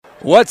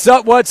What's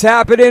up? What's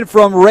happening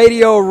from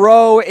Radio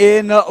Row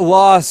in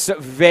Las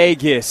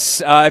Vegas?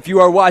 If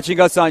you are watching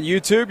us on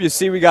YouTube, you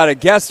see we got a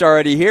guest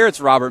already here. It's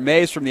Robert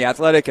Mays from The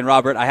Athletic. And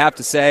Robert, I have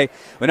to say,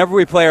 whenever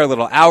we play our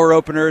little hour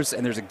openers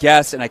and there's a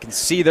guest and I can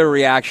see their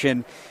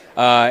reaction,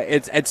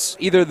 it's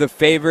either the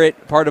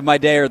favorite part of my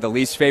day or the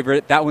least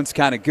favorite. That one's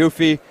kind of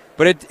goofy.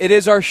 But it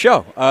is our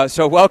show.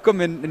 So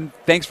welcome and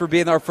thanks for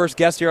being our first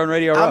guest here on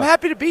Radio Row. I'm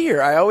happy to be here.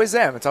 I always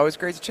am. It's always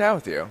great to chat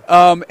with you.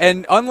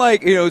 And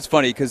unlike, it's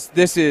funny because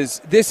this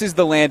is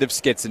the land of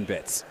skits and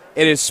bits.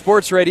 It is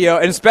sports radio,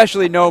 and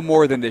especially no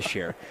more than this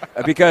year,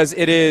 because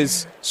it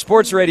is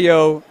sports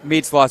radio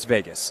meets Las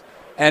Vegas.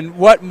 And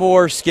what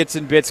more skits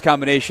and bits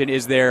combination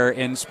is there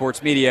in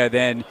sports media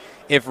than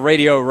if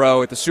Radio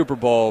Row at the Super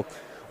Bowl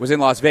was in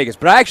Las Vegas?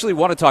 But I actually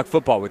want to talk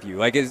football with you.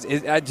 Like,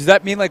 does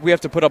that mean like we have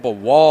to put up a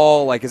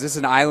wall? Like, is this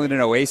an island, an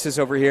oasis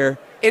over here?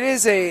 It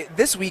is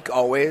this week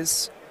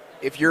always.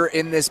 If you're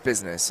in this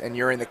business and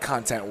you're in the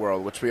content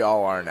world, which we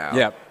all are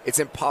now, it's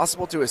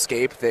impossible to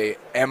escape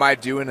am I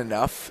doing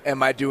enough?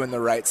 Am I doing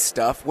the right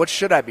stuff? What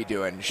should I be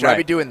doing? Should I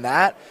be doing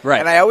that? Right.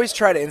 And I always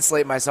try to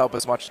insulate myself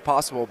as much as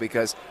possible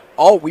because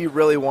all we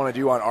really want to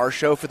do on our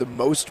show for the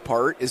most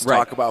part is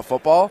talk about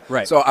football.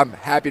 Right. So I'm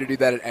happy to do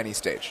that at any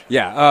stage.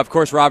 Yeah, of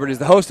course, Robert is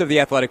the host of the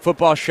Athletic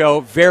Football Show.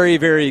 Very,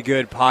 very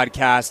good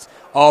podcast.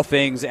 All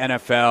things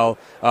NFL,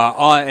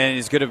 and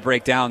is good at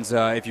breakdowns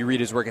if you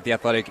read his work at The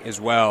Athletic as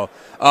well.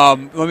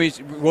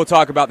 We'll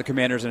talk about the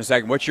Commanders in a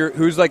second.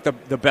 Who's like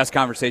the best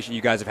conversation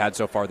you guys have had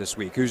so far this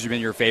week? Who's been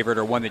your favorite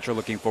or one that you're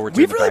looking forward to?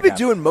 We've really been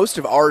doing most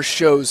of our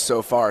shows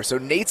so far. So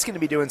Nate's going to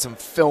be doing some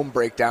film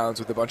breakdowns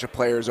with a bunch of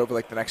players over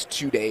like the next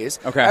 2 days.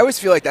 Okay. I always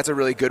feel like that's a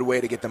really good way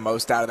to get the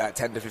most out of that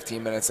 10 to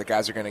 15 minutes that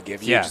guys are going to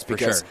give you. Just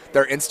because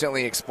they're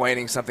instantly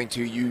explaining something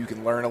to you. You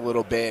can learn a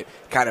little bit,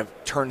 kind of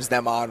turns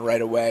them on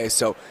right away.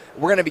 So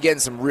we're going to be getting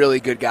some really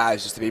good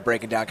guys just to be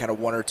breaking down kind of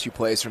one or two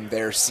plays from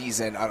their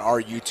season on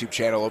our YouTube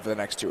channel over the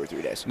next 2 or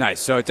 3 days. Nice.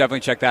 So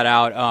definitely check that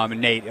out.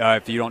 And Nate,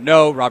 if you don't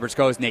know, Robert's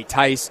co-host Nate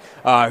Tice,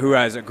 who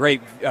has a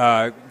great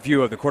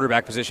view of the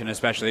quarterback position,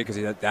 especially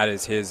because that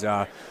is his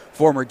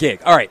former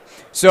gig. All right.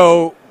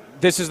 So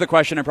this is the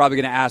question I'm probably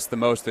going to ask the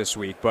most this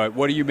week, but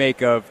what do you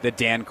make of the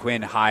Dan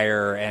Quinn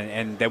hire?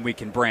 And then we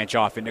can branch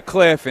off into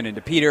Kliff and into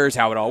Peters,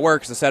 how it all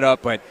works, the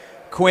setup. But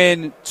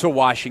Quinn to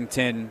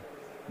Washington,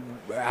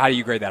 how do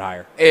you grade that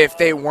hire? If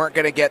they weren't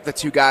going to get the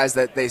two guys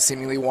that they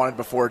seemingly wanted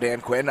before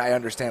Dan Quinn, I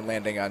understand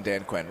landing on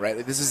Dan Quinn,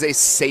 right? This is a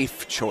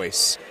safe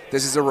choice.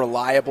 This is a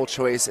reliable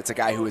choice. It's a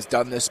guy who has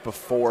done this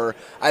before.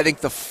 I think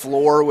the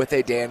floor with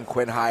a Dan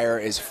Quinn hire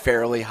is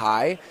fairly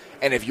high.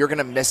 And if you're going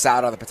to miss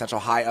out on the potential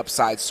high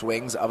upside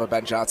swings of a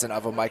Ben Johnson,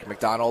 of a Mike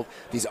McDonald,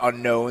 these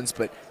unknowns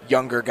but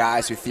younger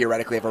guys who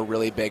theoretically have a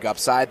really big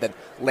upside, then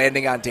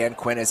landing on Dan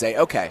Quinn is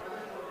okay,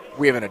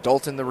 we have an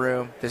adult in the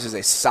room. This is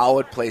a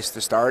solid place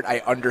to start. I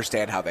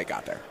understand how they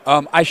got there.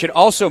 I should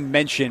also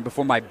mention,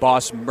 before my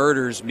boss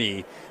murders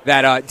me,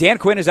 that Dan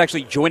Quinn is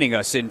actually joining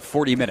us in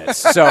 40 minutes.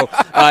 So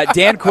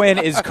Dan Quinn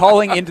is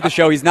calling into the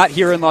show. He's not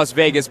here in Las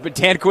Vegas, but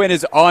Dan Quinn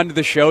is on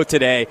the show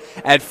today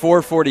at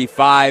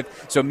 4:45.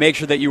 So make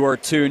sure that you are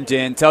tuned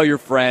in. Tell your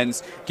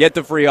friends. Get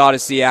the free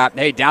Odyssey app.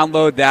 Hey,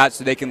 download that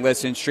so they can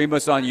listen. Stream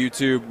us on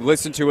YouTube.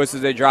 Listen to us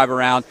as they drive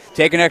around.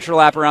 Take an extra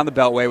lap around the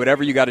Beltway.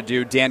 Whatever you got to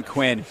do. Dan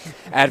Quinn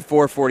at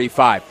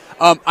 4:45.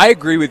 I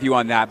agree with you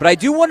on that, but I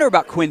do wonder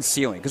about Quinn's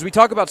ceiling because we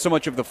talk about so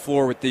much of the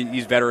floor with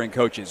these veteran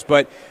coaches,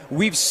 but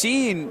we've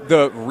seen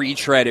the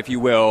retread, if you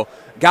will,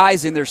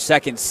 guys in their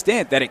second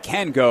stint that it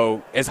can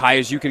go as high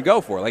as you can go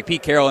for. Like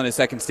Pete Carroll in his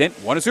second stint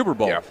won a Super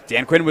Bowl. Yeah.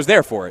 Dan Quinn was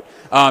there for it.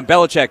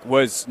 Belichick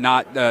was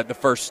not the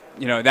first,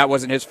 that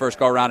wasn't his first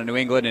go-around in New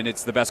England, and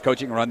it's the best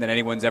coaching run that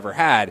anyone's ever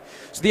had.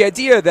 So the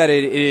idea that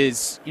it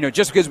is,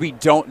 just because we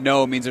don't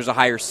know means there's a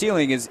higher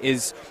ceiling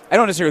is I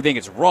don't necessarily think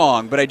it's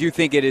wrong, but I do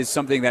think it is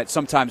something that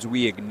sometimes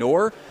we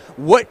ignore.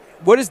 What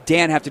does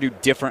Dan have to do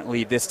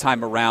differently this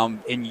time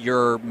around in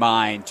your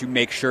mind to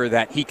make sure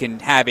that he can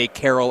have a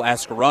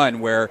Carroll-esque run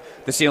where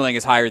the ceiling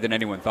is higher than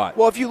anyone thought?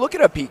 Well, if you look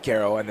at a Pete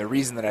Carroll, and the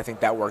reason that I think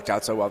that worked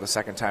out so well the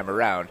second time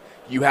around,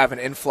 you have an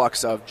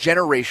influx of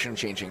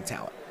generation-changing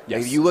talent.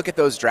 Yes. If you look at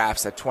those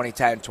drafts, that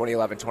 2010,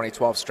 2011,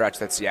 2012 stretch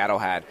that Seattle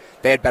had,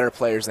 they had better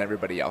players than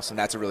everybody else, and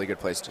that's a really good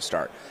place to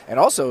start. And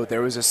also,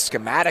 there was a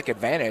schematic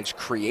advantage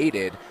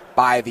created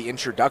by the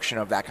introduction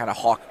of that kind of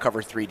Hawk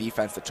cover 3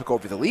 defense that took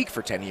over the league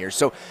for 10 years.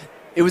 So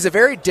it was a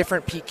very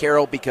different Pete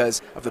Carroll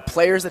because of the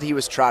players that he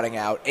was trotting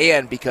out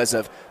and because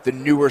of the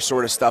newer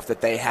sort of stuff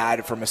that they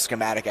had from a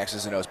schematic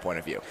X's and O's point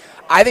of view.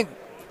 I think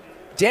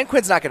Dan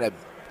Quinn's not going to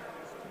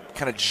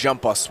kind of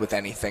jump us with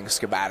anything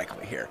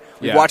schematically here.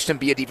 We watched him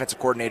be a defensive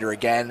coordinator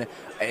again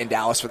in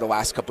Dallas for the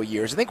last couple of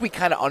years. I think we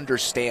kind of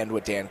understand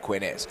what Dan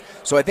Quinn is.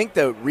 So I think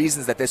the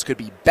reasons that this could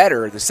be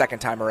better the second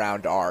time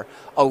around are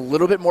a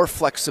little bit more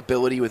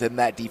flexibility within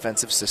that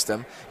defensive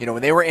system.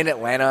 When they were in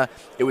Atlanta,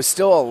 it was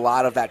still a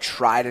lot of that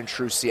tried and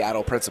true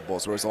Seattle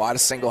principles. There was a lot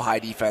of single high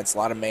defense, a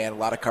lot of man, a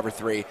lot of cover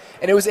 3,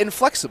 and it was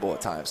inflexible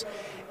at times.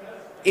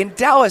 In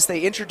Dallas,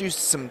 they introduced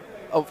some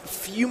a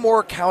few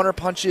more counter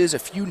punches, a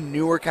few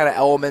newer kind of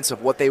elements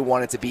of what they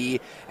wanted to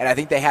be, and I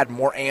think they had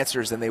more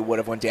answers than they would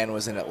have when Dan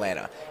was in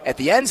Atlanta. At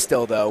the end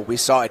still, though, we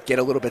saw it get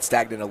a little bit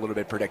stagnant, a little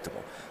bit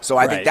predictable. So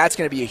I think that's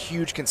going to be a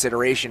huge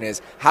consideration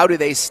is how do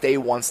they stay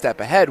one step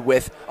ahead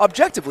with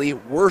objectively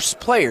worse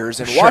players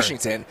in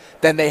Washington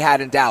than they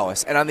had in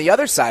Dallas. And on the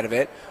other side of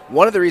it,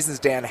 one of the reasons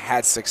Dan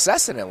had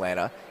success in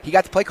Atlanta, he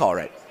got the play call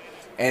right.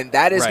 And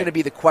that is going to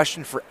be the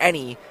question for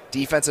any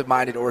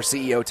defensive-minded or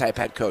CEO-type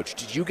head coach.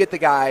 Did you get the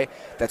guy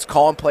that's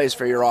calling plays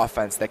for your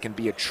offense that can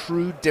be a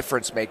true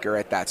difference maker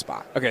at that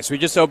spot? Okay, so we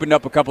just opened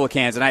up a couple of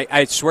cans, and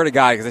I swear to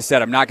God, because I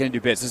said I'm not going to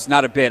do bits. This is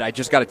not a bit. I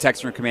just got a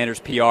text from Commander's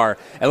PR.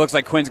 It looks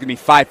like Quinn's going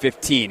to be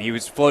 5:15. He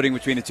was floating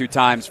between the two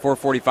times.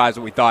 4:45 is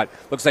what we thought.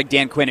 Looks like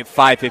Dan Quinn at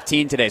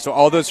 5:15 today. So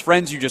all those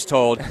friends you just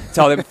told,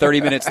 tell them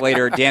 30 minutes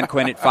later, Dan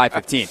Quinn at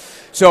 5:15.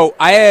 So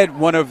I had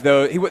one of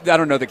those. I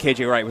don't know that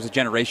KJ Wright was a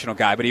generational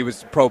guy, but he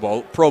was Pro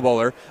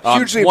Bowler.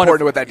 Hugely important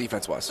to what that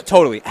defense was.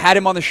 Totally. Had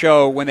him on the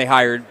show when they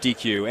hired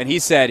DQ, and he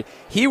said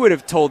he would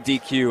have told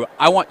DQ,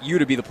 I want you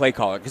to be the play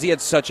caller, because he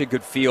had such a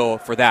good feel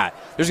for that.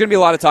 There's going to be a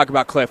lot of talk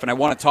about Kliff, and I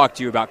want to talk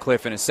to you about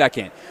Kliff in a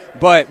second.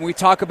 But when we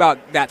talk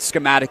about that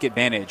schematic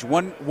advantage,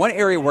 one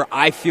area where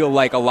I feel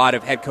like a lot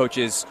of head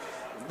coaches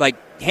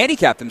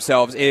handicap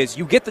themselves is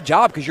you get the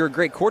job because you're a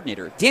great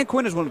coordinator. Dan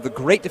Quinn is one of the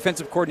great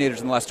defensive coordinators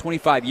in the last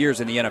 25 years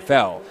in the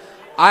NFL.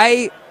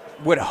 I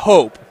would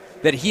hope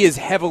that he is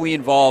heavily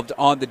involved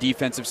on the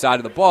defensive side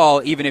of the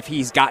ball, even if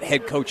he's got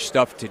head coach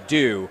stuff to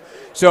do.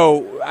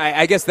 So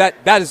I guess that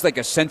is like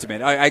a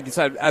sentiment. I guess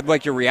I'd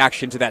like your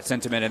reaction to that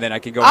sentiment, and then I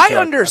can go into I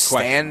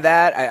understand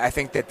that. I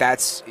think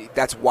that's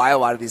why a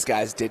lot of these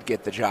guys did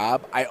get the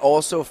job. I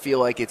also feel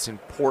like it's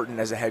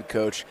important as a head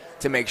coach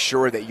to make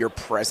sure that you're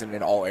present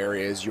in all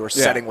areas. You're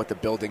setting what the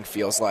building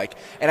feels like.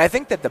 And I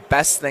think that the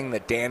best thing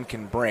that Dan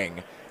can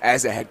bring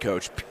as a head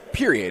coach,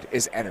 period,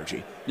 is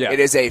energy. Yeah. It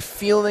is a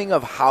feeling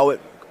of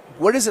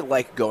what is it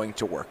like going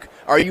to work?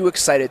 Are you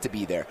excited to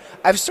be there?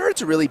 I've started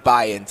to really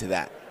buy into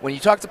that. When you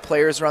talk to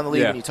players around the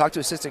league, when you talk to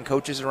assistant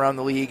coaches around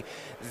the league,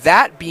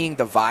 that being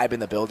the vibe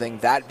in the building,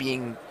 that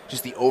being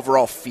just the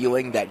overall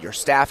feeling that your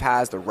staff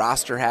has, the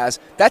roster has,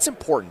 that's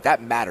important.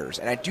 That matters.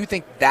 And I do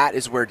think that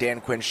is where Dan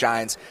Quinn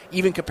shines,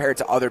 even compared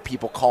to other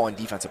people calling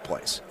defensive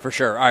plays. For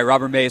sure. All right,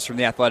 Robert Mays from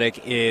The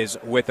Athletic is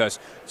with us.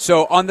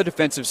 So on the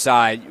defensive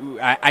side,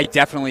 I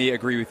definitely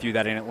agree with you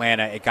that in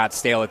Atlanta it got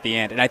stale at the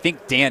end. And I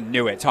think Dan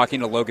knew it.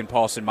 Talking to Logan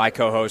Paulson, my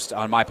co-host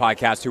on my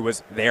podcast, who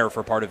was there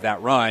for part of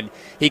that run,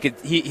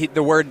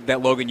 the word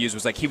that Logan used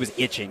was like he was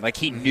itching. Like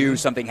he knew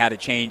something had to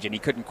change and he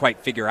couldn't quite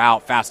figure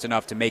out fast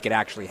enough to make it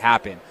actually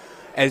happen.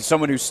 As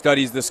someone who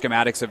studies the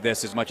schematics of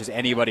this as much as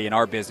anybody in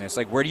our business,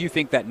 where do you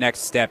think that next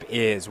step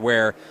is,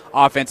 where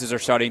offenses are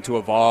starting to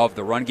evolve,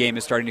 the run game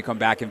is starting to come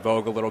back in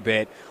vogue a little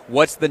bit?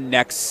 What's the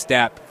next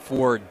step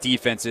for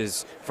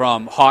defenses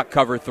from hawk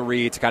cover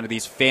 3 to kind of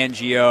these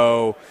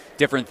Fangio,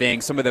 different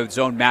things, some of the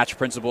zone match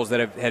principles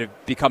that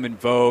have become in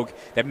vogue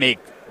that make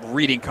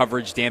reading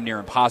coverage damn near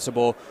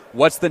impossible?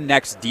 What's the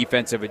next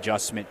defensive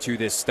adjustment to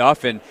this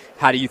stuff, and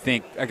how do you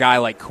think a guy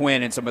like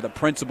Quinn and some of the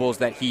principles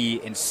that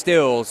he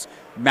instills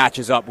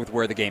matches up with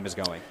where the game is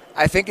going?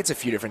 I think it's a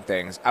few different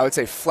things. I would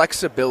say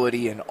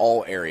flexibility in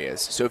all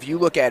areas. So if you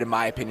look at, in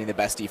my opinion, the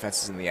best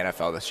defenses in the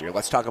NFL this year,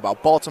 let's talk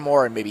about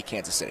Baltimore and maybe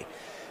Kansas City.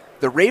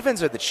 The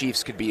Ravens or the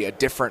Chiefs could be a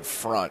different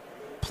front,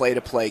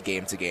 play-to-play,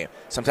 game-to-game.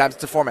 Sometimes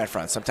it's a four-man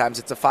front. Sometimes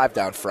it's a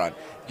five-down front.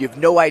 You have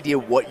no idea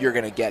what you're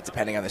going to get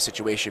depending on the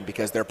situation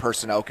because their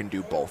personnel can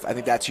do both. I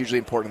think that's hugely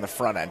important on the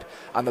front end.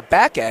 On the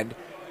back end,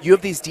 you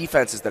have these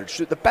defenses that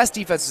are the best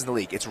defenses in the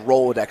league. It's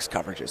Rolodex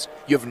coverages.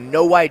 You have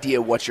no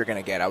idea what you're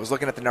going to get. I was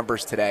looking at the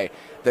numbers today.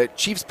 The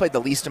Chiefs played the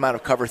least amount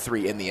of cover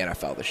 3 in the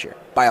NFL this year,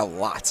 by a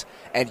lot.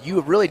 And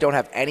you really don't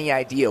have any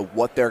idea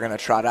what they're going to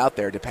trot out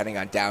there depending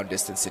on down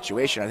distance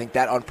situation. I think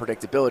that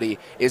unpredictability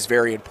is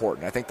very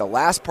important. I think the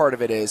last part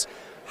of it is,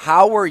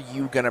 how are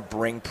you going to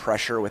bring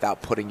pressure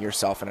without putting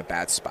yourself in a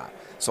bad spot?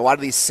 So a lot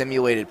of these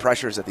simulated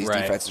pressures that these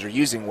defenses are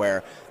using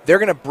where they're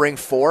going to bring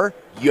 4,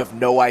 you have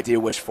no idea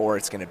which 4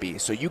 it's going to be.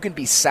 So you can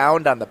be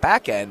sound on the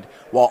back end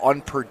while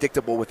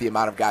unpredictable with the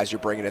amount of guys you're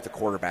bringing at the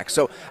quarterback.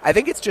 So I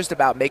think it's just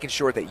about making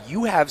sure that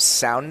you have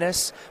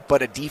soundness,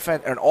 but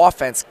an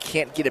offense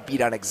can't get a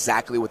beat on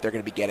exactly what they're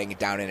going to be getting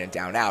down in and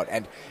down out.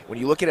 And when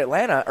you look at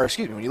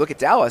when you look at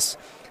Dallas,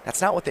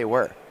 that's not what they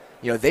were.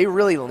 They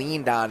really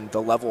leaned on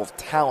the level of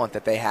talent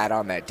that they had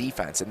on that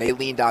defense, and they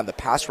leaned on the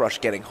pass rush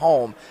getting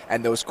home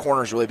and those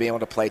corners really being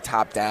able to play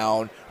top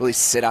down, really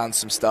sit on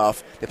some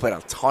stuff. They played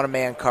a ton of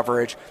man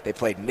coverage. They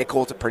played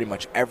nickel to pretty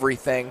much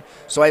everything.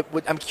 So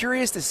I'm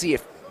curious to see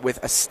if,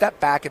 with a step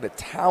back at the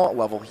talent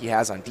level he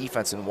has on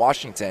defense in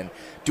Washington,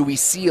 do we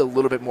see a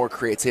little bit more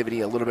creativity,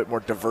 a little bit more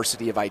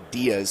diversity of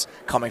ideas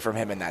coming from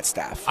him and that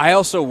staff? I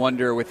also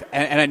wonder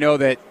and I know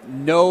that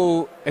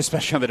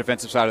especially on the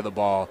defensive side of the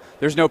ball,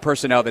 there's no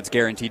personnel that's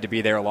guaranteed to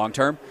be there long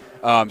term.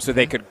 So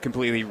they could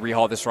completely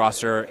rehaul this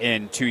roster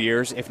in 2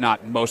 years, if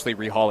not mostly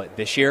rehaul it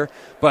this year.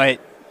 But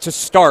to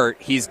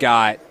start, he's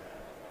got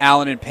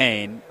Allen and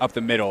Payne up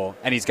the middle,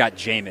 and he's got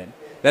Jamin.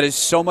 that is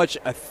so much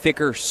a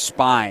thicker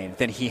spine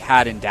than he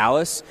had in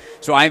Dallas.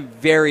 So I'm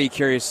very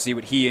curious to see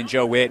what he and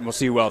Joe Witt, and we'll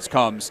see who else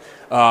comes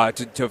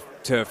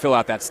to fill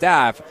out that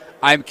staff.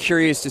 I'm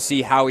curious to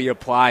see how he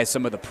applies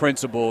some of the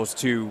principles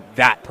to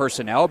that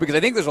personnel, because I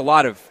think there's a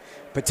lot of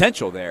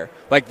potential there.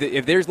 Like,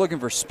 if there's looking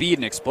for speed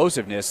and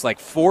explosiveness, like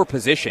for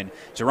position,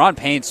 Jerron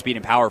Payne's speed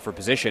and power for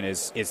position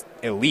is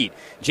elite.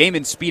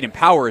 Jamin's speed and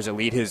power is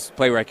elite. His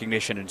play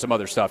recognition and some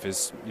other stuff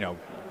is,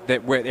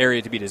 that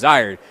area to be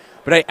desired.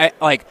 But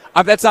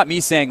that's not me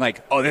saying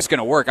like, oh, this is going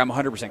to work. I'm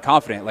 100%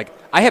 confident. Like,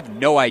 I have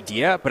no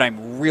idea, but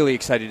I'm really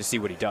excited to see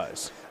what he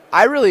does.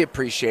 I really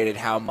appreciated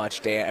how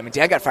much Dan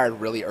got fired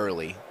really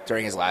early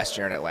during his last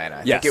year in Atlanta.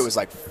 I think it was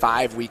like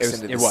 5 weeks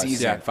into the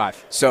season. Yeah,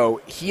 5.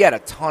 So he had a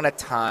ton of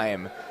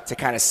time to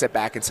kind of sit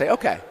back and say,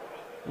 okay,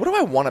 what do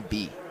I want to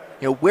be?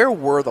 Where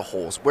were the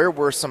holes? Where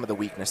were some of the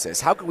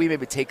weaknesses? How could we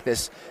maybe take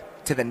this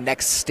to the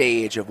next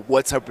stage of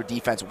what type of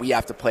defense we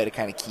have to play to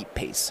kind of keep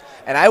pace?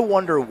 And I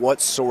wonder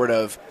what sort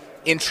of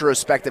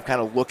introspective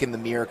kind of look in the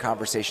mirror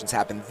conversations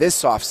happen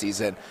this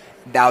offseason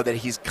now that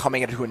he's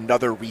coming into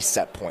another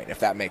reset point, if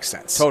that makes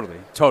sense.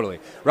 Totally.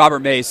 Robert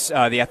Mace,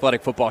 the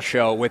Athletic Football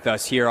Show, with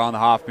us here on the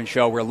Hoffman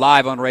Show. We're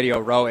live on Radio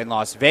Row in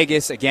Las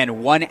Vegas.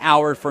 Again, 1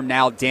 hour from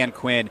now, Dan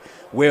Quinn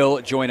will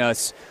join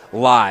us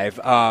live.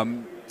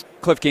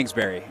 Kliff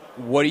Kingsbury,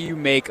 what do you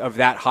make of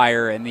that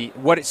hire and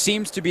what it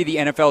seems to be the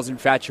NFL's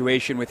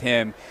infatuation with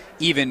him,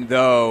 even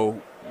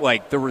though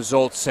the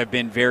results have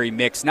been very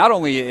mixed, not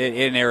only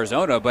in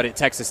Arizona, but at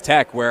Texas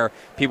Tech, where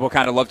people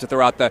kind of love to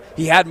throw out the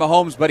he had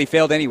Mahomes, but he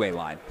failed anyway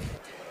line.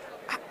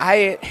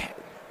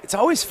 It's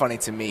always funny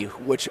to me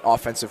which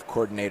offensive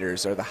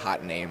coordinators are the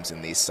hot names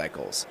in these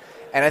cycles.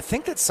 And I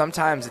think that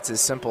sometimes it's as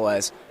simple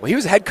as, well, he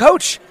was a head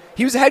coach.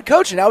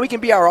 And now he can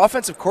be our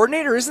offensive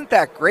coordinator. Isn't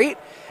that great?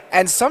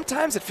 And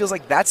sometimes it feels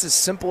like that's as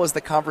simple as the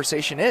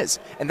conversation is.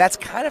 And it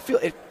kind of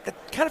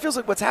feels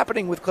like what's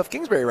happening with Kliff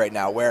Kingsbury right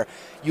now, where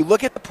you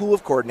look at the pool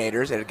of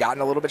coordinators, it had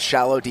gotten a little bit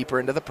shallow deeper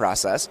into the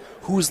process.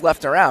 Who's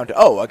left around?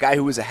 Oh, a guy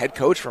who was a head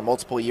coach for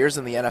multiple years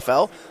in the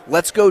NFL.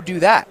 Let's go do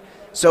that.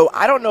 So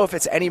I don't know if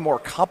it's any more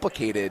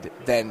complicated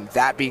than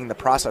that being the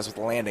process with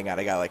landing on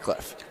a guy like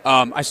Kliff.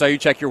 I saw you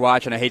check your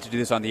watch, and I hate to do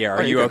this on the air.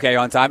 Are you okay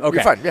on time? Okay.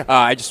 You're fine,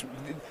 yeah.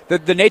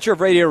 The nature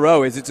of Radio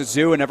Row is it's a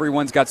zoo and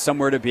everyone's got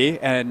somewhere to be,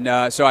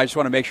 and so I just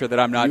want to make sure that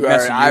I'm not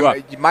messing you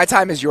up. My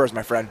time is yours,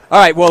 my friend. All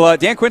right, well,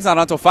 Dan Quinn's not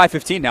on until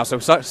 5:15 now, so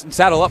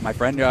saddle up, my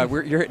friend. No,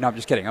 I'm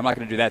just kidding. I'm not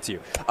going to do that to you.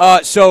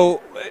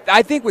 So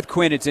I think with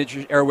Quinn, with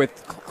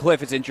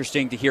Kliff, it's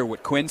interesting to hear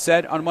what Quinn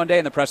said on Monday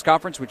in the press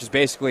conference, which is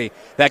basically,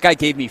 that guy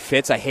gave me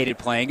fits. I hated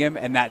playing him,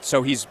 and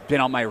so he's been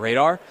on my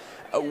radar.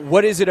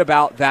 What is it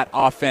about that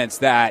offense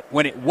that,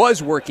 when it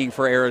was working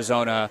for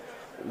Arizona,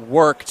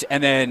 worked,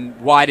 and then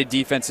why did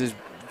defenses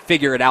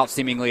figure it out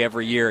seemingly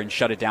every year and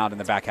shut it down in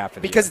the back half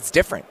of the year? Because it's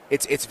different.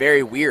 It's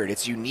very weird.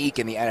 It's unique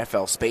in the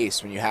NFL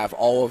space when you have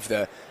all of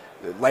the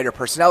lighter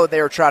personnel that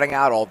they were trotting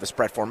out, all of the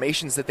spread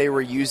formations that they were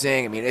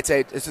using. I mean, it's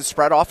a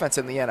spread offense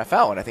in the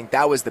NFL, and I think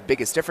that was the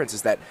biggest difference,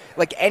 is that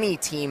like any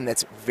team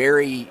that's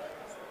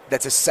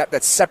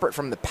separate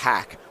from the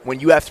pack, when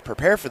you have to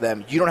prepare for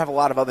them, you don't have a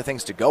lot of other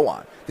things to go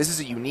on. This is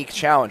a unique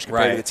challenge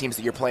compared to the teams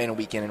that you're playing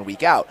week in and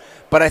week out.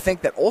 But I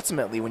think that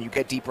ultimately, when you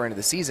get deeper into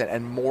the season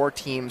and more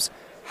teams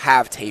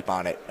have tape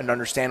on it and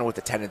understand what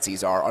the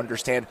tendencies are,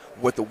 understand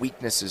what the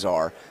weaknesses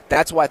are,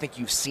 that's why I think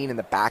you've seen in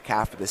the back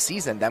half of the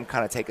season them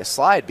kind of take a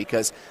slide,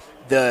 because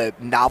the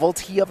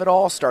novelty of it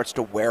all starts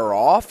to wear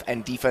off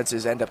and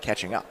defenses end up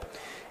catching up.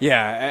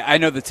 Yeah, I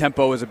know the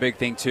tempo is a big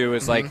thing too.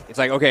 It's like,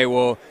 okay,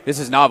 well, this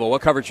is novel.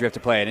 What coverage do you have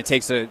to play? And it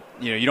takes you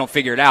don't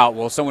figure it out.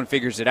 Well, someone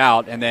figures it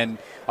out, and then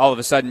all of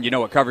a sudden you know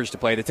what coverage to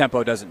play. The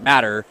tempo doesn't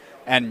matter,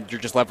 and you're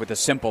just left with a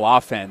simple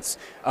offense,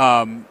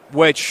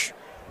 which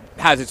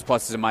has its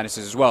pluses and minuses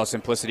as well.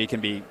 Simplicity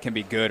can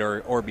be good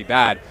or be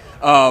bad.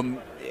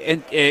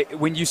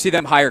 When you see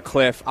them hire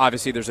Kliff,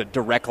 obviously there's a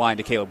direct line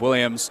to Caleb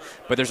Williams,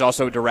 but there's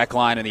also a direct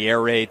line in the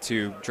air raid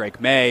to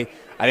Drake May.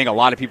 I think a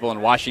lot of people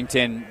in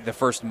Washington the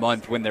first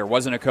month when there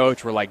wasn't a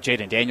coach were like,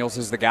 Jaden Daniels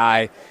is the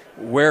guy.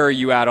 Where are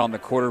you at on the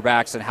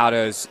quarterbacks, and how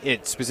does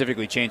it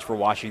specifically change for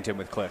Washington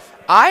with Kliff?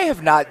 I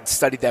have not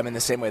studied them in the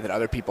same way that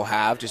other people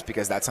have, just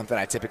because that's something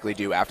I typically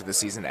do after the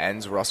season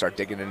ends, where I'll start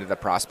digging into the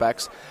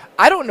prospects.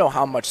 I don't know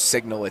how much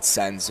signal it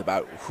sends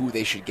about who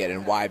they should get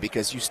and why,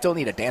 because you still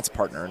need a dance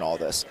partner in all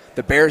this.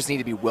 The Bears need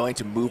to be willing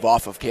to move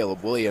off of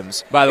Caleb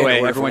Williams. By the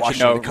way, everyone should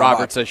know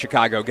Robert's a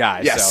Chicago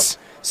guy. Yes.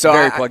 So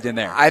very plugged in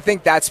there. I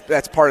think that's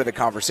part of the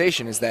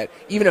conversation, is that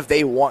even if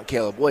they want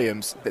Caleb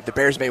Williams, the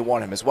Bears may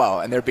want him as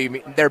well. And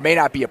there may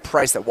not be a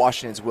price that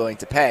Washington's willing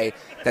to pay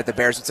that the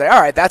Bears would say,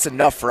 all right, that's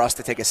enough for us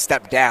to take a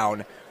step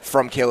down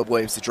from Caleb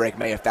Williams to Drake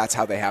May, if that's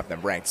how they have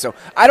them ranked. So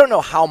I don't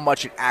know how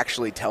much it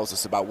actually tells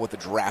us about what the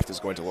draft is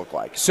going to look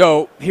like.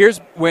 So here's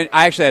when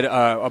I actually had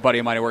a buddy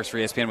of mine who works for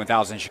ESPN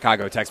 1000 in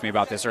Chicago text me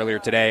about this earlier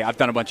today. I've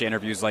done a bunch of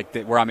interviews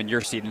where I'm in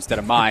your seat instead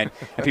of mine,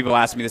 and people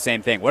ask me the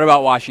same thing. What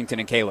about Washington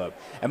and Caleb?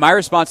 And my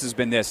response has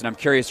been this, and I'm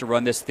curious to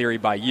run this theory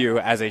by you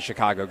as a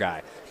Chicago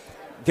guy.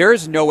 There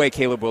is no way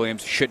Caleb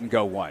Williams shouldn't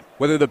go one,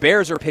 whether the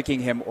Bears are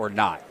picking him or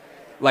not.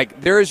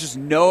 Like, there is just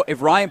no –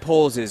 if Ryan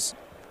Poles is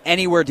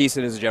anywhere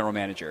decent as a general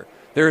manager,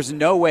 there is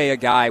no way a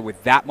guy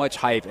with that much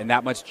hype and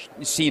that much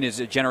seen as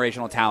a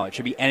generational talent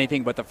should be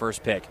anything but the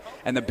first pick.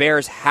 And the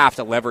Bears have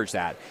to leverage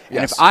that.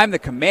 And Yes. if I'm the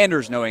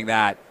Commanders knowing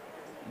that,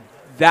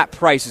 that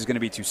price is going to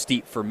be too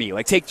steep for me.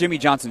 Like, take Jimmy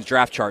Johnson's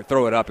draft chart,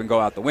 throw it up, and go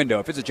out the window.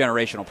 If it's a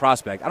generational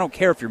prospect, I don't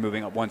care if you're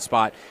moving up one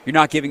spot. You're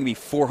not giving me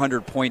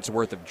 400 points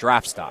worth of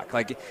draft stock.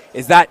 Like,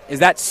 is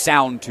that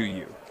sound to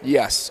you?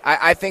 Yes.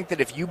 I think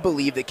that if you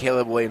believe that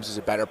Caleb Williams is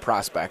a better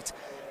prospect,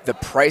 the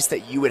price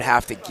that you would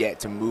have to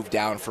get to move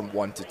down from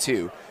 1 to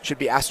 2 should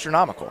be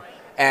astronomical.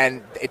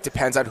 And it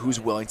depends on who's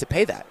willing to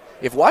pay that.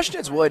 If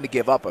Washington's willing to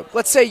give up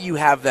let's say you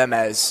have them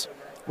as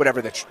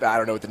whatever I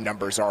don't know what the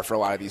numbers are for a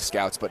lot of these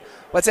scouts, but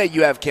let's say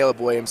you have Caleb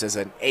Williams as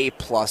an A+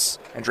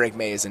 and Drake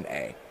May as an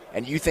A,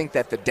 and you think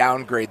that the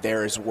downgrade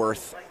there is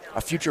worth a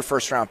future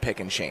first-round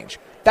pick and change.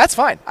 That's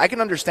fine. I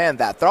can understand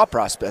that thought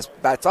process.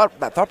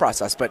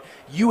 But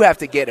you have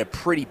to get a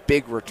pretty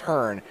big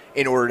return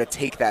in order to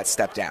take that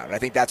step down. And I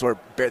think that's where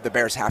the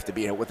Bears have to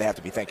be and what they have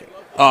to be thinking.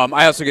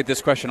 I also get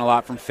this question a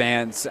lot from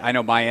fans. I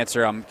know my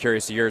answer. I'm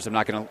curious to yours. I'm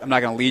not going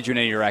to lead you in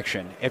any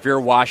direction. If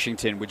you're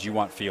Washington, would you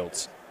want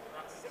Fields?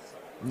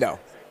 No,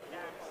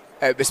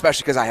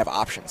 especially because I have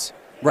options.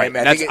 Right,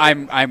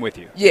 I'm with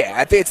you. Yeah,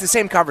 I think it's the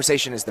same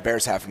conversation as the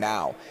Bears have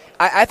now.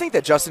 I think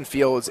that Justin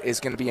Fields is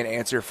going to be an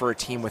answer for a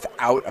team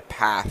without a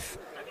path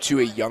to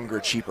a younger,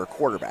 cheaper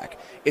quarterback.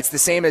 It's the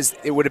same as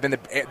it would have been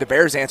the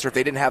Bears' answer if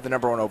they didn't have the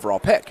number 1 overall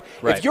pick.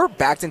 Right. If you're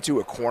backed into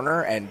a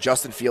corner and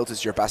Justin Fields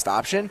is your best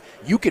option,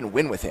 you can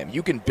win with him.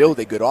 You can build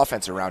a good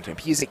offense around him.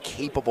 He's a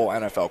capable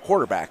NFL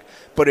quarterback.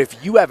 But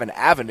if you have an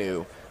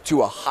avenue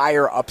to a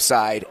higher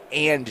upside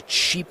and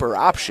cheaper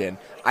option,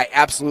 I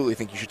absolutely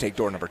think you should take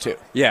door number 2.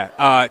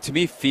 Yeah. To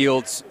me,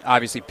 Fields,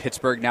 obviously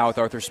Pittsburgh now with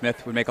Arthur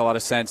Smith would make a lot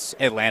of sense.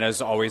 Atlanta's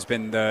always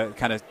been the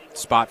kind of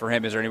spot for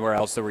him. Is there anywhere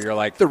else where you're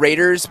like... The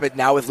Raiders, but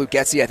now with Luke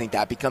Getsy, I think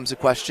that becomes a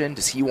question.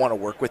 Does he want to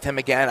work with him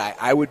again?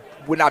 I would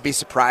not be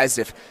surprised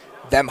if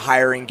them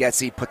hiring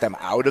Getsy put them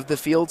out of the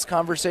Fields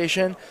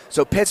conversation.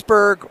 So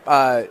Pittsburgh...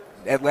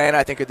 Atlanta,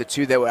 I think, are the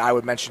two that I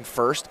would mention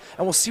first,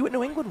 and we'll see what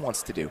New England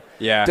wants to do.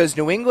 Yeah. Does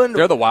New England...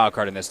 They're the wild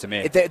card in this to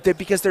me.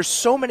 Because there's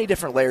so many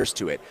different layers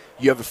to it.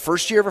 You have a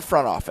first year of a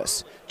front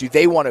office. Do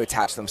they want to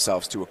attach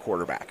themselves to a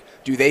quarterback?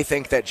 Do they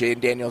think that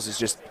Jaden Daniels is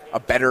just a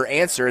better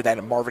answer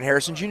than Marvin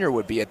Harrison Jr.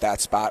 would be at that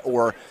spot?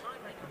 Or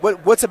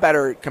what's a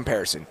better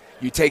comparison?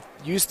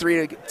 Use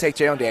 3 to take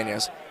Jaden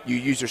Daniels. You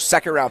use your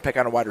second-round pick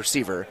on a wide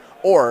receiver,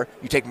 or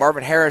you take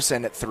Marvin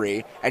Harrison at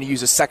 3 and you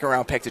use a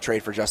second-round pick to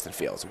trade for Justin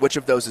Fields. Which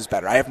of those is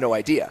better? I have no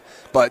idea.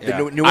 But yeah.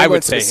 New England I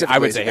would say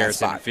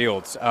Harrison and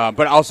Fields.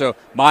 But also,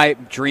 my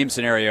dream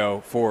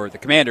scenario for the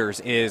Commanders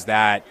is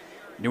that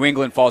New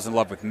England falls in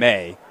love with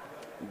May.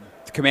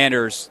 The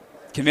Commanders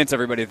convince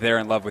everybody that they're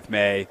in love with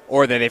May,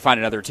 or that they find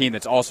another team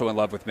that's also in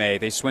love with May.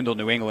 They swindle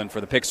New England for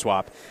the pick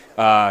swap,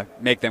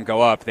 make them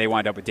go up. They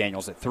wind up with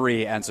Daniels at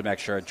 3 and some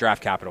extra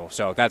draft capital.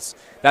 So that's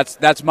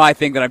my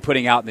thing that I'm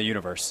putting out in the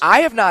universe. I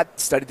have not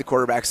studied the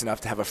quarterbacks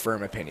enough to have a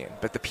firm opinion,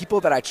 but the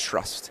people that I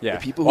trust, the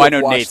people who I know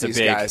have watched Nate's these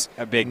guys,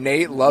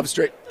 Nate loves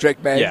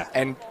Drake May,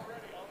 and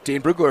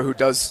Dean Brugler, who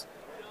does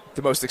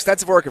the most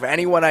extensive work of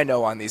anyone I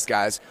know on these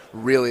guys,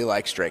 really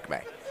likes Drake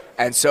May.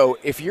 And so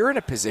if you're in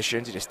a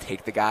position to just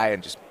take the guy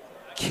and just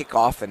kick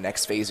off the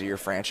next phase of your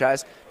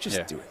franchise,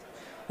 just do it.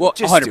 Well,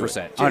 just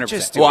 100%. 100%.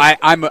 Just well,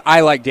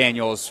 I like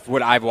Daniels,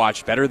 what I've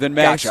watched better than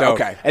May. Gotcha, so,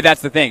 okay. And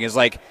that's the thing, is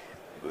like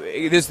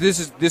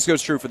this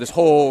goes true for this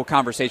whole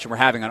conversation we're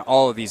having on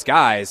all of these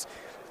guys.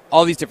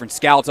 All these different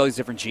scouts, all these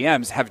different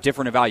GMs have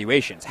different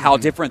evaluations. How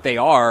different they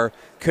are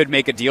could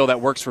make a deal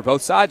that works for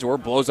both sides or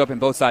blows up in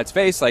both sides'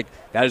 face. Like,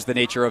 that is the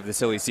nature of the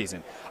silly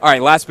season. All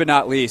right, last but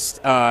not least,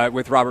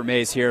 with Robert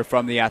Mays here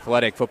from the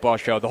Athletic Football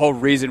Show. The whole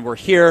reason we're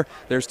here,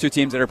 there's 2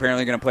 teams that are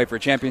apparently going to play for a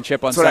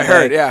championship on Sunday. That's what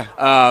I heard,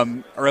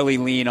 yeah. Early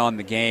lean on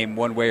the game,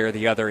 one way or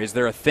the other. Is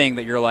there a thing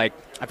that you're like,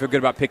 I feel good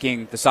about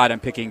picking the side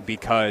I'm picking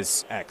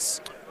because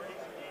X?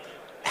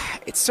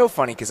 It's so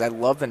funny because I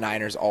love the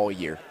Niners all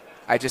year.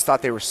 I just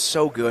thought they were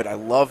so good. I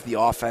love the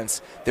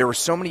offense. There were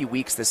so many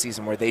weeks this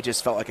season where they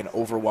just felt like an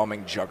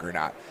overwhelming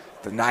juggernaut.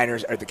 The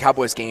Niners, or the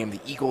Cowboys game, the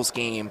Eagles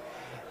game.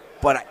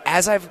 But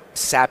as I've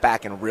sat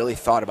back and really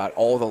thought about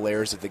all the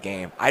layers of the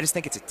game, I just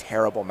think it's a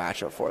terrible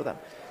matchup for them.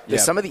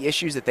 Some of the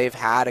issues that they've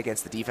had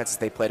against the defenses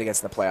they played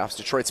against in the playoffs,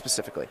 Detroit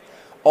specifically,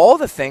 all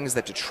the things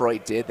that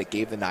Detroit did that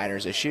gave the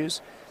Niners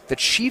issues, the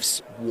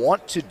Chiefs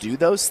want to do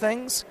those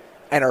things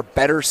and are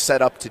better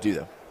set up to do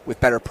them. With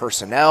better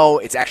personnel,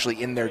 it's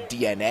actually in their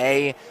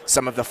DNA,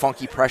 some of the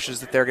funky pressures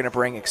that they're going to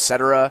bring,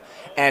 etc.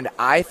 And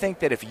I think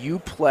that if you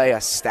play a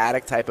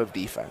static type of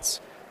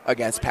defense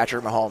against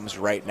Patrick Mahomes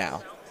right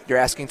now, you're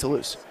asking to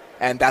lose.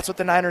 And that's what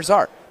the Niners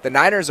are. The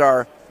Niners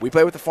are, we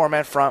play with the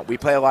 4-man front, we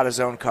play a lot of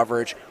zone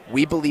coverage,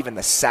 we believe in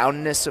the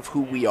soundness of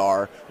who we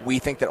are, we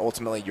think that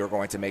ultimately you're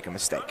going to make a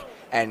mistake.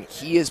 And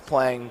he is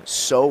playing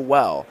so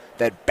well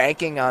that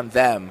banking on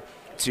them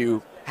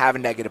to have a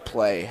negative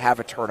play, have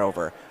a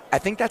turnover, I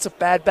think that's a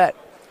bad bet.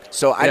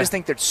 So I just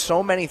think that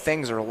so many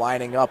things are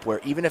lining up where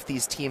even if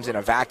these teams in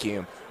a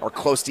vacuum are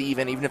close to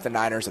even if the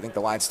Niners, I think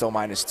the line's still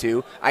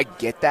 -2, I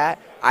get that.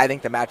 I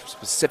think the matchup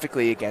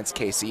specifically against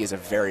KC is a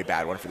very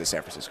bad one for the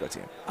San Francisco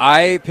team.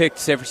 I picked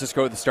San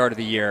Francisco at the start of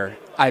the year.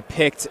 I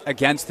picked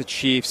against the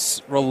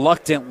Chiefs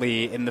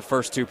reluctantly in the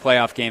first 2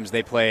 playoff games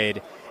they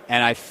played,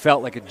 and I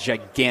felt like a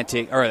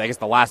gigantic, or I guess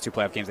the last 2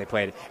 playoff games they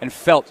played, and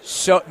felt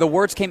so, the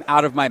words came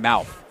out of my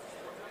mouth.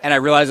 And I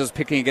realized I was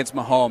picking against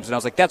Mahomes, and I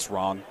was like, that's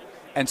wrong.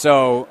 And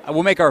so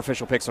we'll make our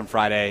official picks on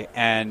Friday,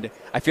 and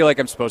I feel like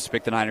I'm supposed to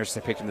pick the Niners. I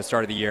picked them at the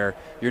start of the year.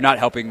 You're not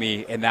helping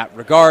me in that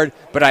regard,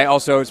 but I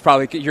also, it's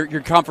probably, you're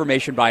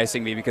confirmation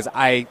biasing me because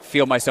I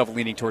feel myself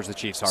leaning towards the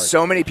Chiefs hard.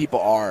 So many people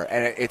are,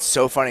 and it's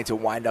so funny to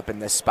wind up in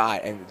this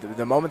spot. And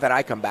the moment that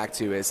I come back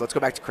to is, let's go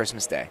back to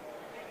Christmas Day.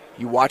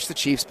 You watch the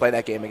Chiefs play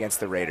that game against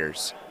the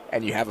Raiders,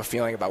 and you have a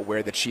feeling about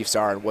where the Chiefs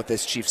are and what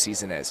this Chiefs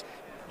season is.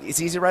 It's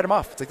easy to write them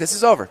off. It's like, this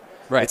is over.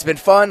 Right. It's been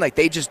fun. Like,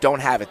 they just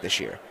don't have it this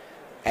year.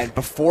 And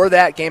before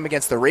that game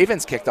against the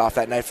Ravens kicked off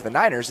that night for the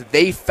Niners,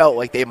 they felt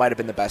like they might have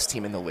been the best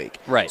team in the league.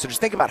 Right. So just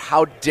think about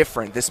how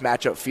different this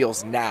matchup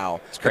feels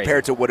now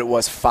compared to what it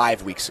was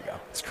 5 weeks ago.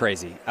 It's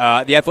crazy.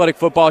 The Athletic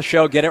Football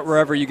Show, get it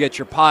wherever you get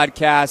your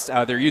podcasts.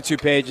 Their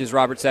YouTube page, as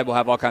Robert said, will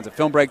have all kinds of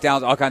film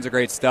breakdowns, all kinds of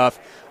great stuff.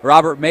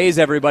 Robert Mays,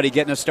 everybody,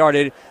 getting us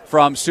started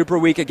from Super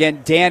Week. Again,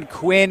 Dan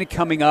Quinn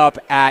coming up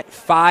at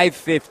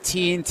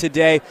 5:15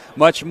 today.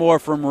 Much more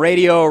from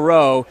Radio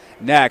Row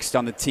next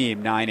on the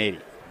Team 980.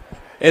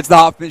 It's the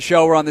Hoffman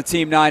Show. We're on the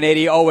Team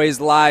 980,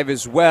 always live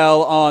as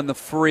well on the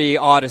free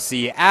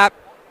Odyssey app.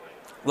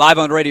 Live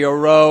on Radio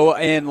Row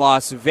in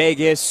Las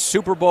Vegas,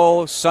 Super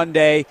Bowl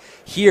Sunday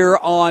here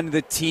on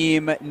the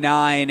Team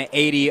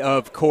 980,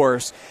 of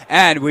course.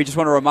 And we just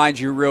want to remind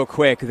you real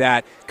quick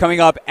that coming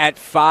up at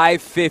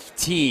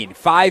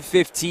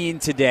 5:15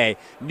 today,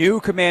 new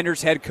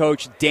Commanders head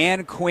coach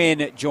Dan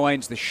Quinn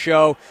joins the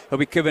show. He'll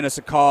be giving us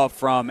a call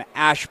from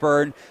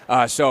Ashburn.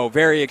 So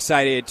very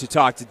excited to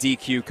talk to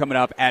DQ coming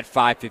up at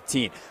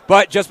 5:15.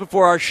 But just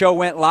before our show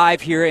went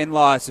live here in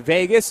Las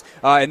Vegas,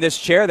 in this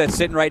chair that's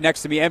sitting right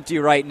next to me empty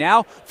right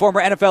now,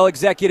 former NFL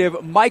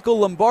executive Michael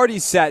Lombardi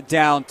sat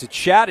down to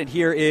chat, and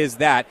here is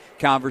that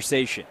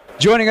conversation.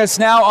 Joining us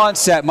now on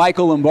set,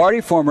 Michael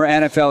Lombardi, former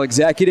NFL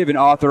executive and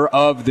author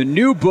of the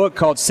new book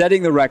called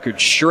Setting the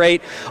Record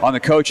Straight on the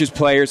coaches,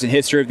 players, and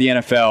history of the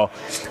NFL.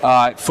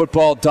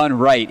 Football done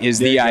right is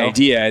the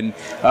idea. And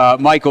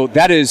Michael,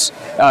 that is,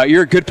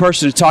 you're a good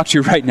person to talk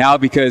to right now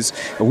because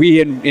we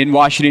in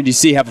Washington,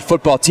 D.C. have a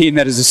football team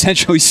that is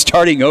essentially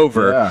starting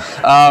over. Yeah.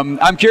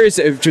 I'm curious,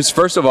 if just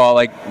first of all,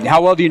 like,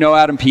 how well do you know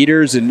Adam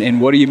Peters and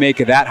what do you make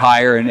of that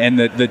hire and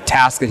the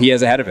task that he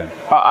has ahead of him?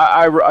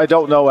 I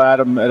don't know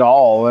Adam at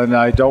all, and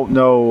I don't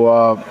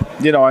know,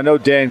 I know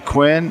Dan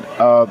Quinn.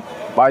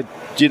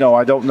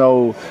 I don't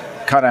know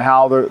kind of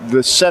how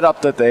the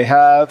setup that they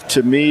have,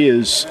 to me,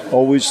 is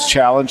always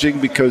challenging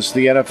because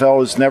the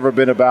NFL has never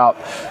been about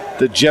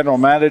the general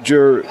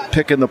manager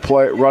picking the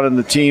play, running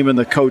the team, and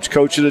the coach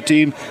coaching the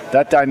team.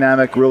 That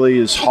dynamic really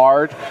is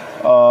hard.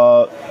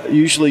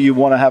 Usually you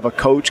want to have a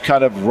coach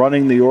kind of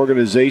running the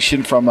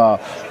organization from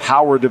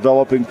how we're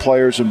developing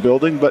players and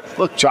building. But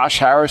look, Josh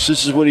Harris,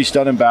 this is what he's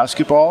done in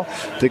basketball.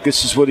 I think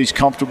this is what he's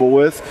comfortable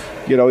with.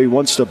 He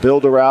wants to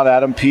build around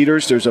Adam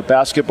Peters. There's a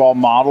basketball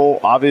model.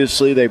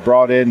 Obviously, they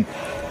brought in,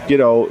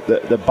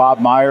 the Bob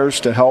Myers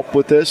to help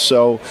with this.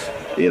 So,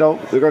 they're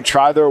going to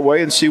try their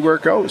way and see where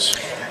it goes.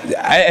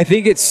 I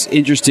think it's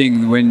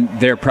interesting when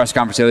their press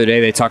conference the other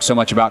day, they talk so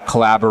much about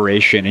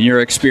collaboration. In your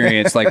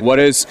experience, like what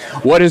does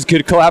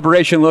good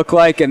collaboration look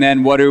like, and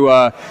then what do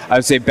I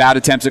would say bad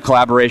attempts at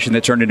collaboration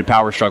that turned into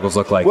power struggles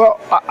look like?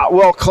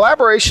 Well,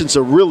 collaboration's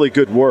a really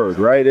good word,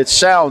 right? It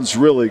sounds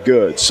really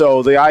good.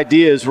 So the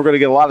idea is we're going to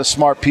get a lot of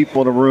smart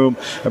people in a room,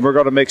 and we're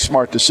going to make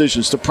smart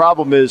decisions. The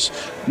problem is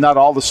not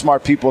all the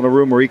smart people in a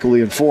room are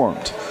equally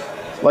informed.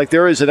 Like,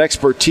 there is an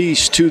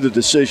expertise to the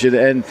decision,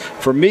 and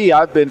for me,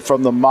 I've been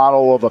from the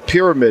model of a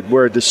pyramid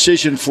where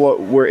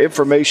where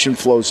information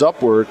flows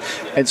upward,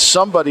 and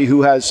somebody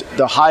who has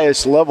the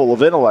highest level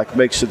of intellect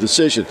makes the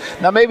decision.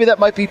 Now, maybe that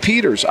might be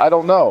Peters, I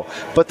don't know,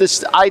 but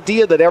this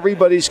idea that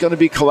everybody's going to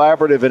be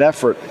collaborative in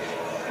effort.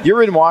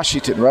 You're in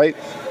Washington, right?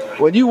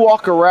 When you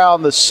walk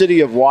around the city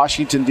of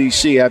Washington,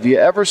 D.C., have you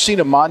ever seen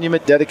a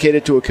monument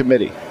dedicated to a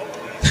committee?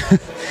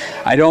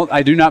 I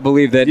do not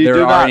believe that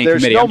there are any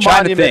committee. I'm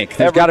trying to think.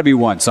 There's got to be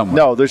one somewhere.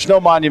 No, there's no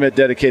monument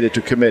dedicated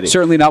to committee.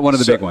 Certainly not one of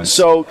the big ones.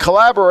 So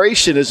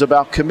collaboration is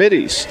about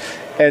committees.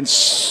 And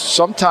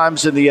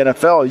sometimes in the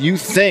NFL, you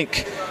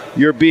think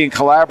you're being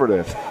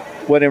collaborative,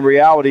 when in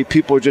reality,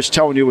 people are just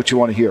telling you what you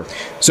want to hear.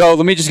 So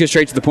let me just get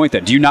straight to the point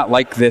then. Do you not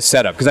like this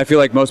setup? Because I feel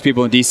like most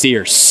people in D.C.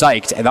 are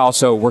psyched, and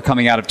also we're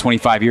coming out of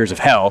 25 years of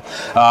hell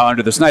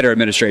under the Snyder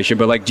administration.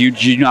 But do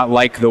you not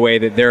like the way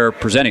that they're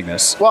presenting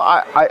this? Well,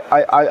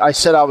 I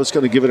said I was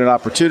going to give it an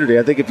opportunity.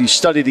 I think if you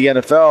study the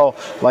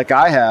NFL like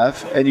I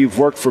have, and you've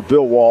worked for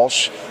Bill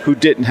Walsh, who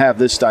didn't have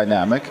this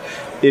dynamic,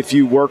 If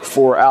you work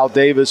for Al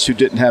Davis, who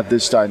didn't have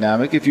this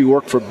dynamic. If you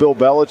work for Bill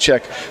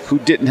Belichick, who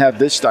didn't have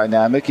this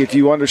dynamic. If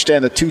you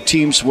understand the two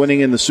teams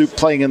playing in the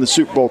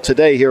Super Bowl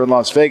today here in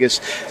Las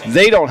Vegas,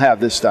 they don't have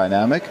this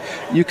dynamic.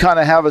 You kind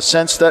of have a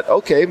sense that,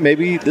 okay,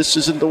 maybe this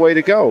isn't the way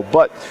to go.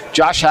 But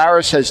Josh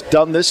Harris has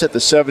done this at the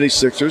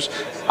 76ers.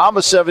 I'm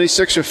a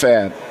 76er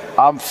fan.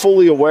 I'm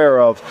fully aware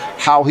of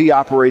how he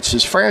operates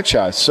his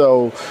franchise.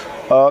 So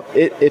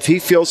if he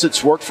feels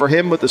it's worked for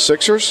him with the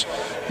Sixers,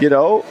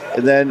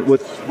 and then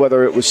with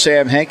whether it was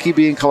Sam Henke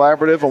being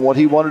collaborative on what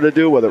he wanted to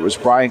do, whether it was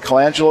Brian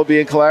Colangelo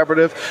being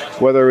collaborative,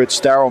 whether it's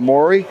Daryl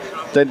Morey,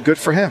 then good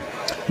for him.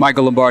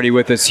 Michael Lombardi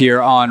with us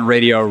here on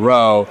Radio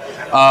Row.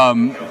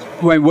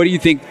 What do you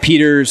think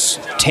Peters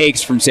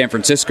takes from San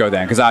Francisco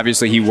then? Because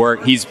obviously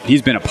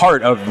he's been a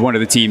part of one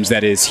of the teams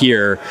that is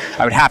here.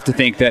 I would have to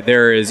think that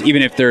there is,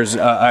 even if there's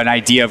an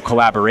idea of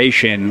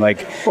collaboration,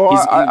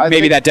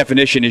 maybe that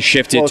definition is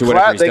shifted to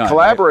whatever he's done. They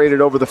collaborated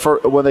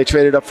when they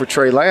traded up for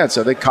Trey Lance.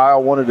 I think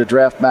Kyle wanted to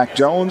draft Mac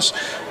Jones,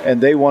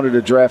 and they wanted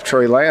to draft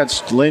Trey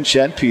Lance, Lynch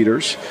and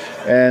Peters,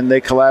 and they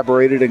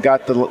collaborated and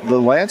got the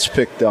Lance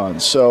pick done.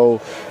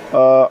 So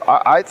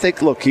I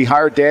think, look, he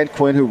hired Dan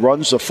Quinn, who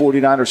runs the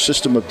 49ers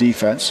system of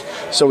defense,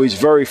 so he's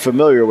very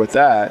familiar with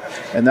that,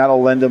 and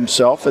that'll lend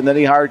himself. And then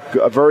he hired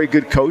a very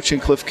good coach in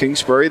Kliff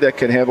Kingsbury that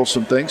can handle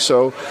some things.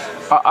 So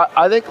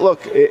I think,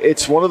 look,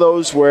 it's one of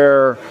those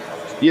where,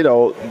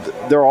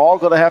 they're all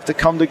going to have to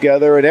come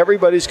together, and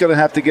everybody's going to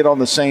have to get on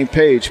the same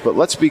page. But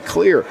let's be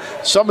clear,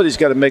 somebody's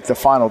got to make the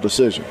final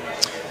decision.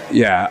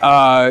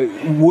 Yeah.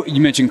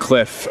 You mentioned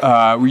Kliff.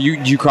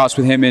 Did you cross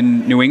with him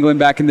in New England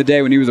back in the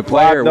day when he was a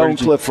player? I've known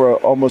Kliff for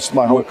almost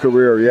my whole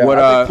career,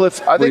 yeah.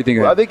 I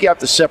think you have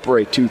to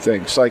separate two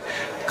things. Like,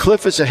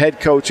 Kliff is a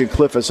head coach and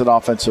Kliff is an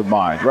offensive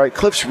mind, right?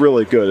 Kliff's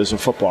really good as a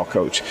football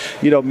coach.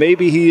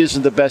 Maybe he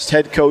isn't the best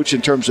head coach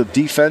in terms of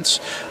defense,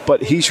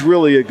 but he's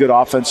really a good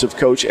offensive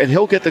coach, and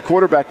he'll get the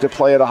quarterback to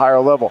play at a higher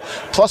level.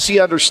 Plus, he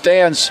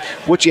understands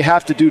what you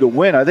have to do to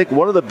win. I think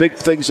one of the big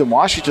things in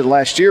Washington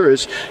last year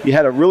is you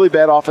had a really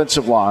bad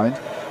offensive line,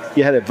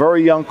 you had a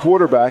very young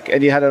quarterback,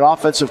 and you had an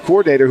offensive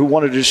coordinator who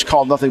wanted to just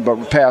call nothing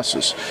but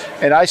passes.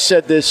 And I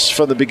said this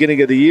from the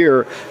beginning of the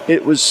year,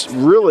 it was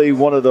really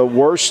one of the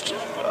worst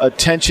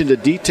attention to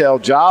detail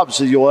jobs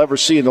that you'll ever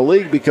see in the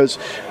league, because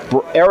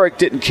Eric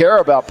didn't care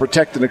about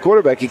protecting the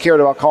quarterback. He cared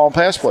about calling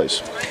pass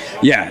plays.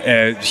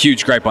 Yeah,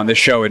 huge gripe on this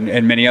show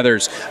and many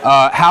others.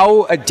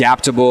 How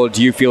adaptable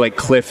do you feel like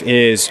Kliff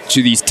is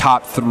to these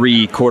top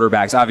three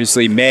quarterbacks?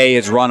 Obviously, May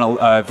has run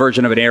a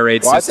version of an air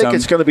raid system. I think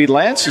it's going to be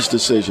Lance's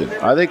decision.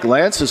 I think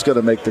Lance is going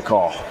to make the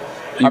call.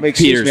 I think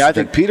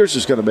Peters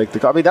is going to make the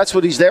call. That's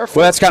what he's there for.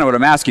 Well, that's kind of what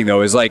I'm asking,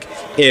 though, is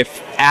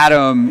if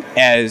Adam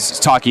is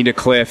talking to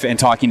Kliff and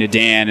talking to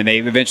Dan, and they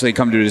eventually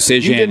come to a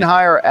decision. You didn't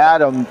hire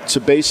Adam to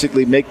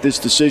basically make this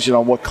decision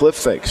on what Kliff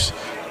thinks.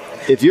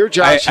 If you're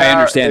Josh Harris, I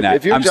understand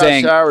that. I'm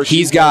saying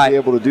he's got to be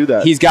able to do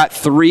that. He's got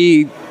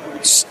three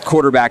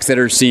quarterbacks that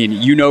are seen.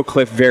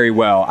 Kliff very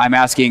well. I'm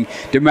asking,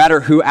 no matter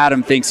who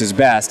Adam thinks is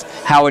best,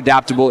 how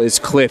adaptable is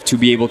Kliff to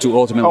be able to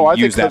ultimately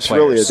use that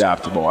player? I think Kliff's really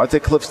adaptable. I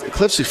think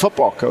Kliff's a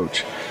football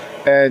coach.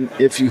 And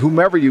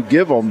whomever you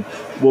give him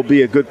will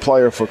be a good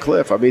player for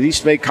Kliff.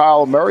 He's made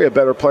Kyler Murray a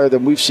better player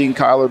than we've seen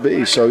Kyler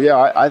be. So,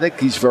 yeah, I think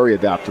he's very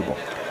adaptable.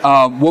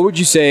 What would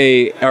you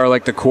say are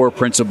the core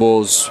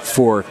principles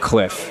for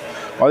Kliff?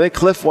 I think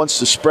Kliff wants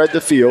to spread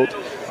the field.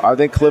 I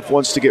think Kliff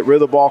wants to get rid of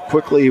the ball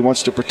quickly. He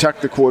wants to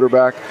protect the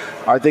quarterback.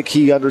 I think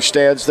he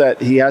understands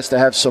that he has to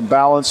have some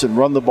balance and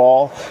run the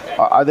ball.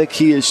 I think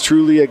he is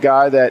truly a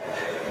guy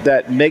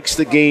that makes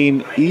the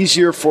game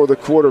easier for the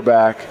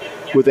quarterback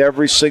with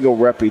every single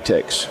rep he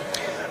takes.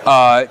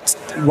 I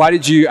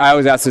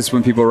always ask this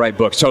when people write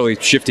books, totally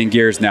shifting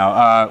gears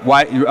now.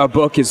 Why a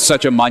book is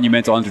such a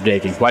monumental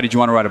undertaking? Why did you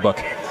want to write a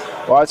book?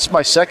 Well, it's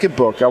my second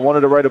book. I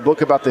wanted to write a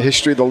book about the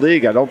history of the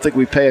league. I don't think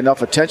we pay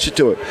enough attention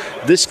to it.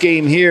 This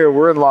game here,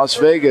 we're in Las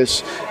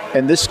Vegas,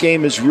 and this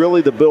game is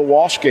really the Bill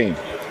Walsh game,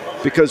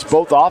 because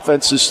both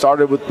offenses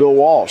started with Bill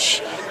Walsh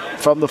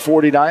from the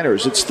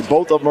 49ers.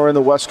 Both of them are in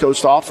the West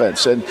Coast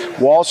offense, and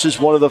Walsh is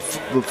one of the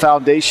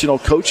foundational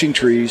coaching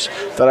trees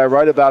that I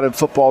write about in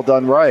Football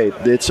Done Right.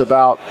 It's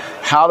about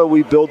how do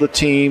we build a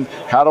team,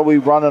 how do we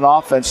run an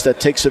offense that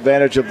takes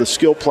advantage of the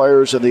skill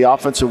players and the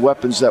offensive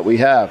weapons that we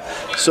have.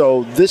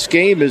 So this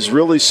game is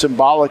really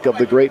symbolic of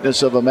the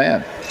greatness of a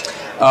man.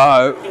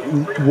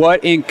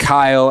 What in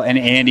Kyle and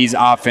Andy's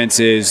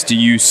offenses do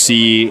you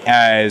see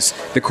as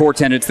the core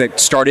tenets that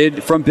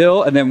started from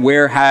Bill, and then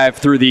where have,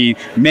 through the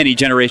many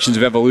generations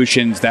of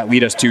evolutions that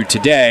lead us to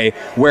today,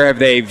 where have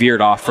they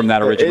veered off from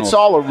that original? It's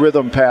all a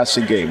rhythm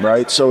passing game,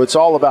 right? So it's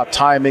all about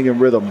timing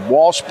and rhythm.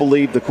 Walsh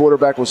believed the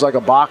quarterback was like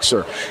a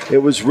boxer.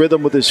 It was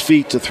rhythm with his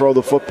feet to throw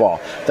the football.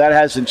 That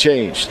hasn't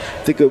changed.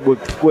 I think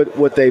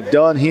what they've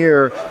done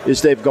here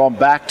is they've gone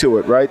back to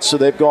it, right? So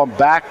they've gone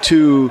back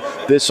to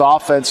this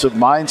offensive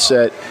mindset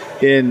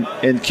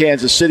in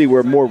Kansas City,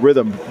 where more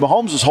rhythm.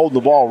 Mahomes was holding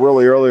the ball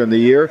really earlier in the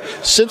year.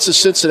 Since the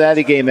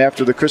Cincinnati game,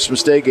 after the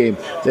Christmas Day game,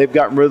 they've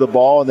gotten rid of the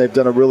ball, and they've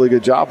done a really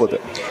good job with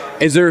it.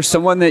 Is there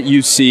someone that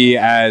you see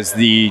as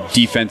the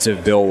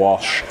defensive Bill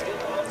Walsh?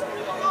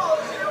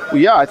 Well,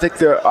 yeah, I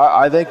think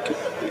I think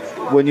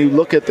when you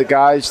look at the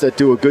guys that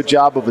do a good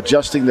job of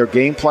adjusting their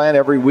game plan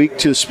every week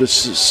to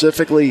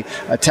specifically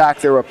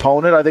attack their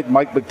opponent, I think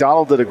Mike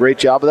McDonald did a great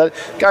job of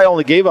that. Guy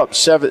only gave up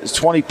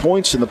 20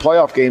 points in the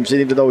playoff games,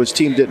 even though his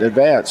team didn't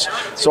advance.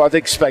 So I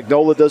think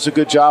Spagnuolo does a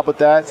good job with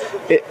that.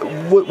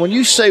 When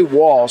you say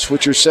Walsh,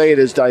 what you're saying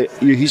is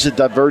he's a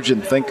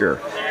divergent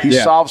thinker. He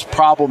solves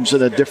problems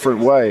in a different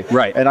way.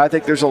 Right. And I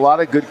think there's a lot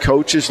of good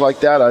coaches like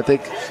that. I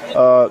think,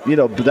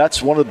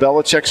 that's one of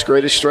Belichick's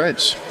greatest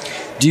strengths.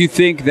 Do you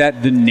think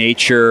that the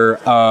nature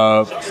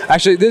of –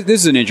 actually, this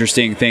is an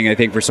interesting thing, I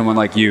think, for someone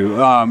like you,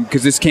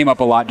 because this came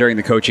up a lot during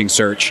the coaching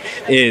search,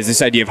 is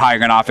this idea of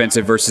hiring an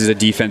offensive versus a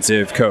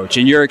defensive coach.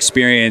 In your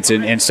experience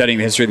in studying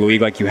the history of the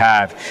league like you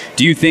have,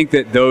 do you think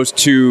that those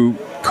two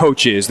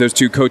coaches, those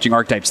two coaching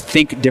archetypes,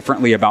 think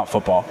differently about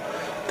football?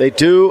 They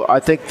do. I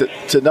think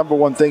that the number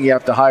one thing you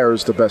have to hire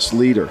is the best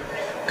leader,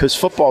 because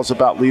football is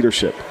about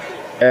leadership.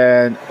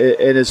 And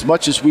as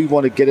much as we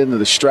want to get into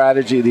the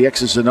strategy, the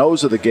X's and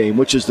O's of the game,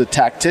 which is the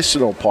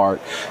tactical part,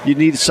 you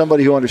need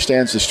somebody who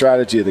understands the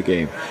strategy of the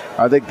game.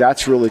 I think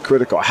that's really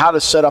critical. How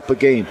to set up a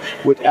game.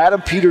 What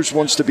Adam Peters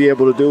wants to be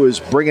able to do is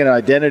bring an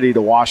identity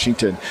to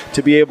Washington,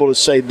 to be able to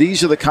say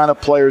these are the kind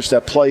of players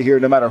that play here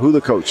no matter who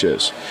the coach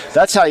is.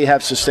 That's how you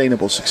have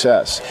sustainable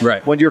success.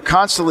 Right. When you're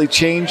constantly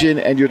changing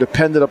and you're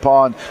dependent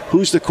upon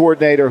who's the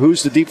coordinator,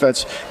 who's the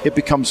defense, it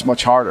becomes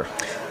much harder.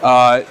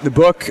 The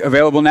book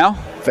available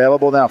now?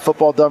 Available now.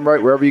 Football Done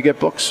Right, wherever you get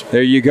books.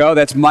 There you go.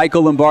 That's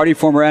Michael Lombardi,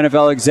 former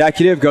NFL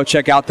executive. Go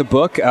check out the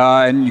book,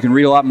 and you can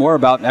read a lot more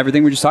about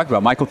everything we just talked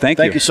about. Michael, thank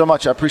you. Thank you so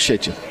much. I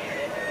appreciate you.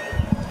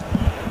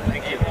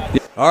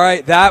 All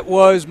right, that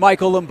was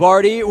Michael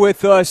Lombardi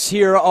with us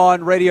here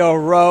on Radio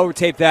Row. We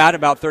taped that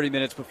about 30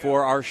 minutes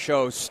before our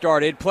show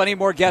started. Plenty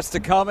more guests to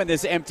come in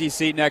this empty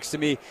seat next to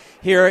me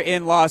here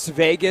in Las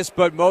Vegas.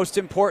 But most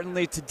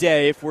importantly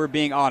today, if we're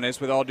being honest,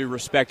 with all due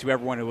respect to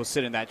everyone who will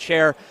sit in that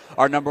chair,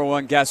 our number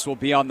one guest will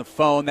be on the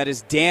phone. That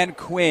is Dan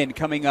Quinn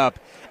coming up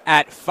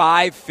at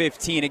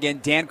 5:15. Again,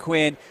 Dan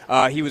Quinn,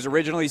 he was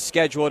originally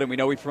scheduled, and we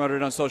know we promoted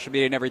it on social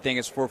media and everything,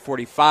 as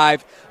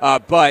 4:45.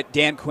 But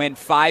Dan Quinn,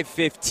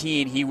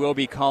 5:15, he will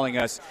be calling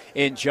us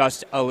in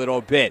just a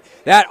little bit.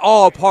 That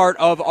all part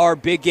of our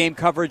big game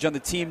coverage on the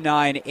Team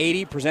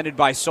 980, presented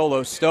by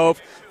Solo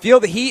Stove. Feel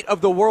the heat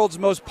of the world's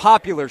most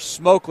popular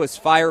smokeless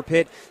fire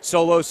pit,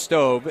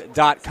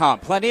 solostove.com.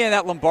 Plenty of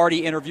that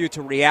Lombardi interview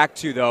to react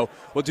to, though.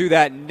 We'll do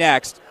that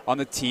next on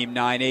the Team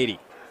 980.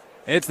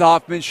 It's the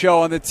Hoffman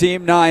Show on the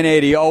Team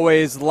 980,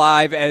 always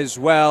live as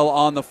well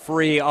on the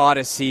free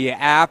Odyssey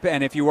app.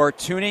 And if you are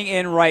tuning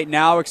in right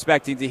now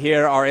expecting to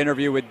hear our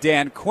interview with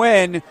Dan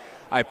Quinn,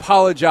 I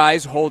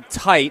apologize. Hold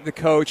tight. The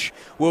coach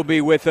will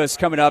be with us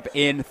coming up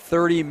in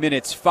 30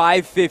 minutes.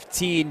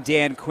 5:15,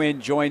 Dan Quinn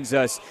joins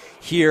us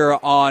here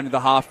on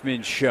the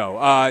Hoffman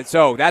Show.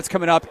 So that's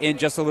coming up in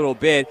just a little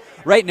bit.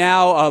 Right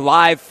now,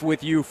 live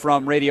with you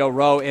from Radio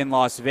Row in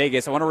Las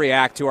Vegas, I want to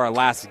react to our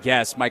last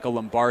guest, Michael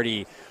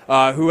Lombardi,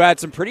 who had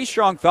some pretty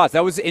strong thoughts.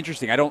 That was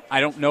interesting. I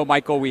don't know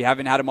Michael. We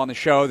haven't had him on the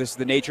show. This is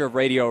the nature of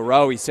Radio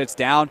Row. He sits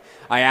down.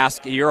 I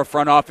ask, you're a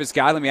front office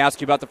guy. Let me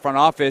ask you about the front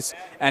office.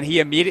 And he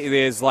immediately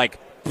is like,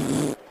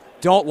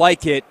 don't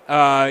like it.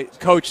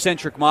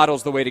 Coach-centric model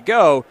is the way to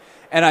go.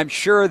 And I'm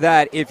sure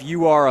that if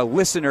you are a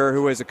listener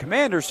who is a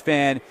Commanders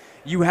fan,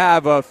 you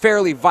have a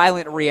fairly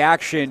violent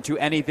reaction to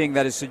anything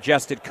that is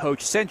suggested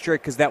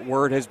coach-centric, because that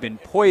word has been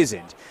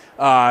poisoned.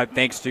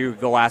 Thanks to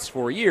the last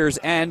 4 years,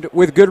 and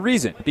with good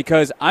reason,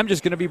 because I'm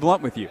just going to be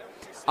blunt with you.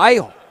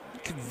 I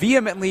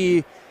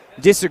vehemently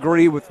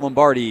disagree with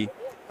Lombardi,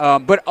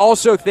 but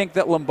also think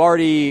that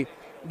Lombardi,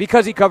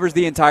 because he covers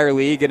the entire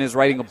league and is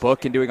writing a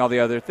book and doing all the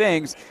other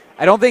things,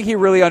 I don't think he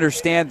really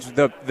understands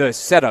the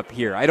setup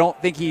here. I don't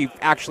think he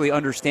actually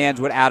understands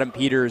what Adam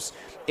Peters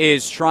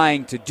is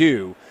trying to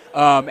do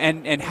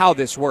and how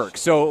this works.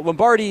 So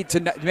Lombardi,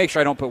 to make sure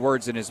I don't put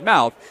words in his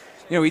mouth,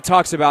 he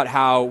talks about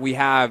how we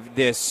have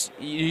this,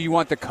 you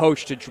want the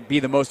coach to be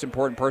the most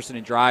important person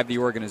and drive the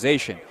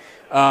organization.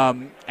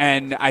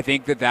 And I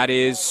think that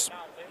is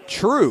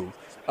true.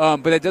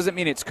 But that doesn't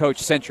mean it's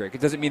coach-centric. It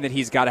doesn't mean that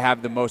he's got to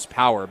have the most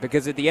power.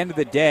 Because at the end of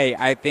the day,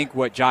 I think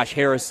what Josh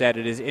Harris said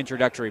at his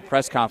introductory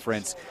press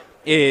conference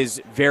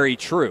is very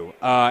true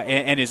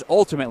and is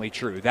ultimately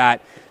true,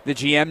 that the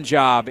GM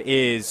job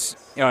is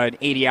an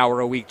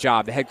 80-hour-a-week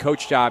job. The head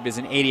coach job is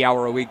an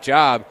 80-hour-a-week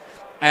job.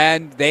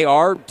 And they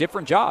are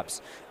different jobs.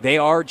 They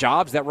are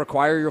jobs that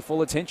require your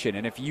full attention.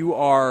 And if you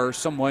are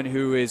someone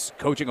who is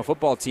coaching a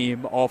football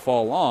team all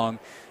fall long,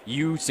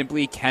 you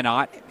simply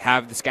cannot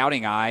have the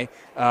scouting eye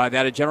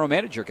that a general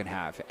manager can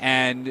have.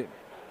 And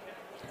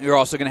you're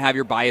also going to have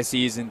your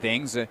biases and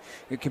things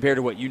compared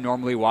to what you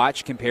normally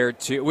watch, compared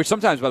to, which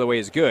sometimes, by the way,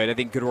 is good. I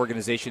think good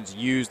organizations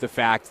use the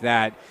fact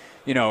that,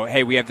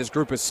 hey, we have this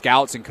group of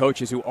scouts and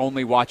coaches who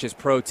only watches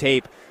pro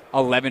tape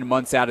 11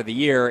 months out of the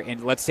year,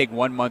 and let's take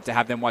 1 month to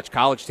have them watch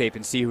college tape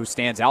and see who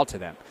stands out to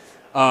them.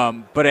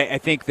 But I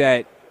think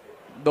that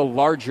the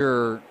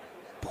larger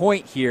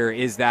point here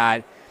is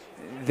that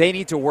they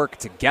need to work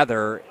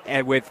together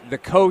and with the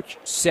coach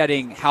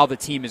setting how the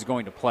team is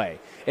going to play.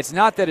 It's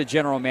not that a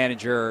general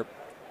manager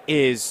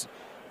is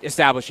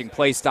establishing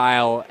play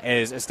style,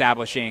 is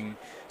establishing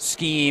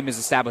scheme, is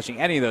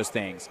establishing any of those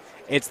things.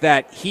 It's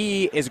that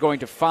he is going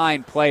to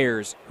find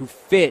players who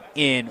fit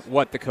in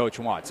what the coach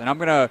wants. And I'm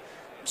going to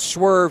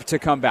swerve to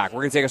come back.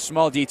 We're going to take a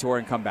small detour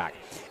and come back.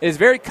 It is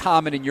very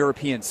common in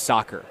European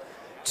soccer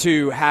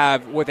to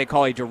have what they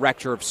call a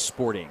director of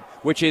sporting,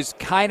 which is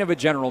kind of a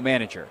general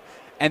manager.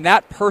 And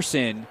that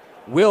person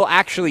will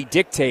actually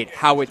dictate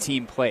how a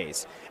team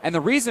plays. And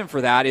the reason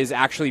for that is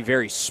actually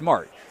very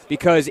smart.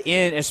 Because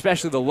in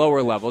especially the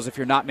lower levels, if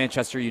you're not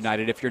Manchester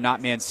United, if you're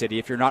not Man City,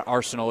 if you're not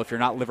Arsenal, if you're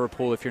not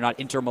Liverpool, if you're not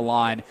Inter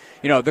Milan,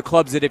 the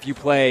clubs that if you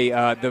play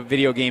the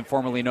video game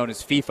formerly known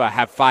as FIFA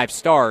have 5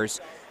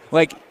 stars,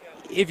 like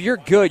if you're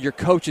good, your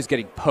coach is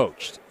getting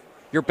poached.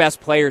 Your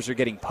best players are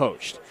getting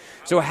poached.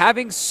 So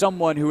having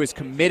someone who is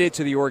committed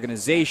to the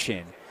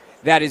organization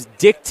that is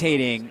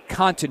dictating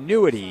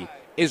continuity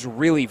is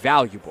really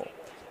valuable.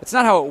 That's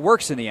not how it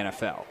works in the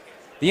NFL.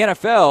 The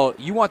NFL,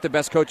 you want the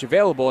best coach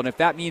available, and if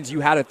that means you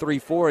had a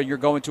 3-4 and you're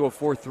going to a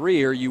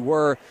 4-3, or you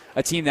were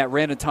a team that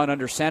ran a ton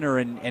under center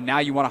and now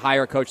you want to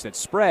hire a coach that's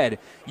spread,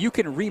 you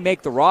can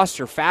remake the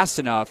roster fast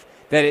enough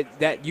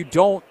that you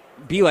don't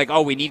be like,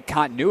 oh, we need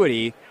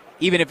continuity,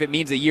 even if it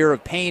means a year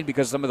of pain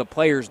because some of the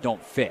players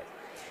don't fit.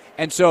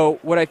 And so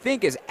what I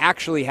think is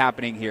actually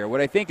happening here, what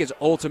I think is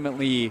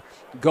ultimately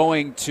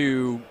going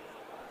to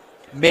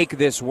make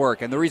this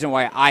work, and the reason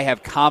why I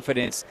have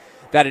confidence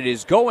that it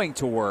is going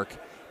to work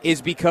is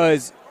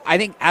because I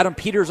think Adam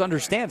Peters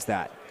understands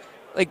that.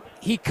 Like,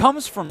 he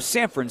comes from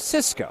San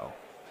Francisco.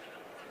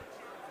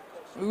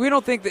 We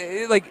don't think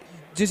that, like,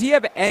 does he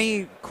have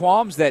any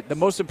qualms that the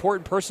most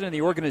important person in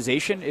the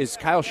organization is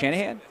Kyle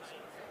Shanahan?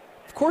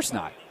 Of course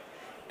not.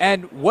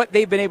 And what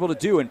they've been able to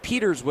do, and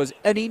Peters was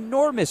an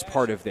enormous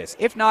part of this,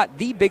 if not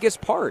the biggest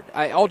part.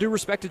 All due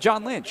respect to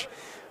John Lynch.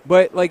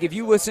 But, like, if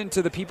you listen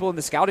to the people in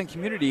the scouting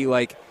community,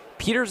 like,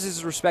 Peters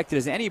is respected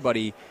as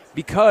anybody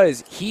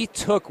because he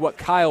took what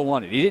Kyle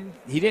wanted.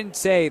 He didn't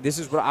say, this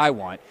is what I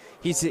want.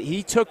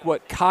 He took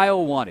what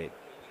Kyle wanted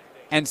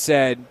and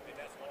said,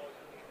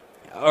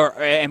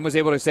 and was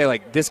able to say,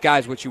 like, this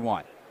guy's what you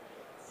want.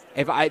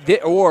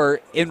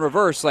 Or in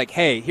reverse, like,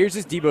 hey, here's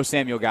this Deebo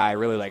Samuel guy I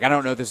really like. I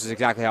don't know if this is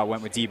exactly how it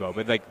went with Deebo,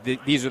 but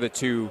like these are the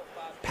two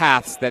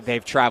paths that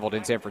they've traveled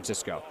in San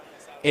Francisco.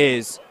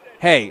 Is,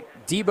 hey,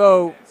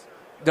 Deebo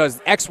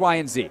does X, Y,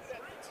 and Z.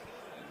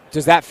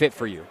 Does that fit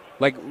for you?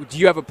 Like, do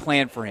you have a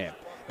plan for him?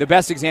 The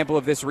best example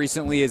of this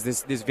recently is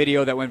this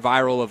video that went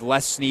viral of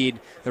Les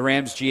Snead, the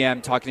Rams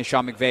GM, talking to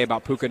Sean McVay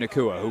about Puka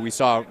Nacua, who we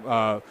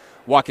saw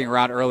walking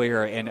around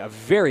earlier in a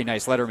very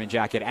nice Letterman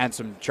jacket and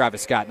some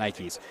Travis Scott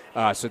Nikes.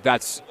 So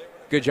that's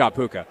good job,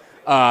 Puka.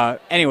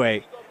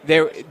 Anyway,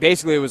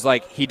 basically it was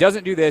like, he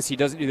doesn't do this,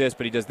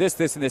 but he does this,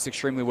 this, and this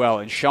extremely well.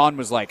 And Sean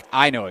was like,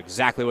 I know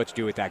exactly what to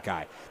do with that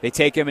guy. They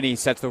take him and he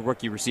sets the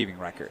rookie receiving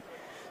record.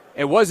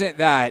 It wasn't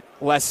that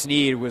Les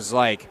Snead was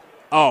like,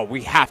 oh,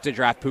 we have to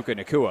draft Puka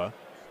Nacua.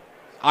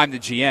 I'm the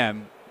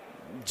GM,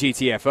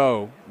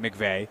 GTFO,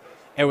 McVay.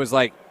 It was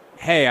like,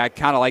 hey, I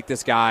kind of like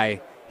this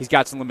guy. He's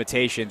got some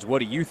limitations. What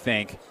do you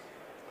think?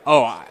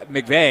 Oh,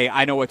 McVay,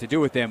 I know what to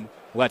do with him.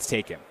 Let's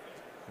take him.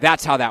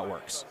 That's how that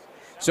works.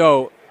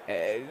 So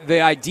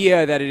the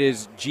idea that it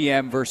is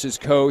GM versus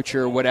coach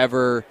or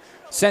whatever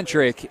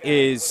centric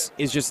is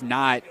just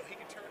not,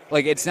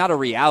 like, it's not a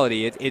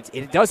reality.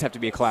 It does have to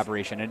be a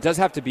collaboration. It does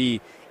have to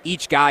be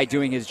each guy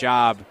doing his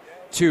job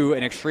to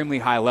an extremely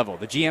high level.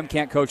 The GM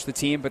can't coach the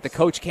team, but the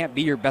coach can't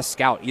be your best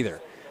scout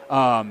either.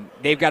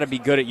 They've got to be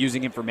good at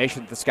using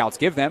information that the scouts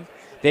give them.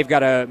 They've got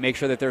to make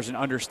sure that there's an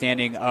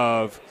understanding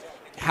of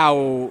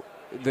how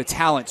the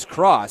talents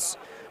cross.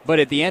 But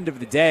at the end of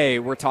the day,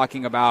 we're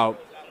talking about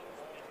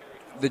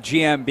the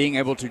GM being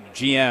able to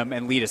GM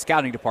and lead a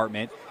scouting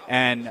department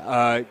and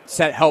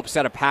help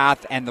set a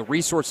path and the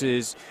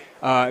resources,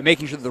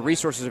 making sure that the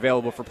resources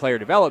available for player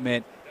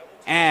development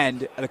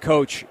and the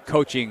coach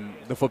coaching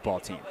the football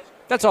team.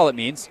 That's all it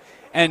means.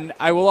 And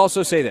I will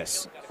also say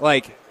this,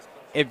 like,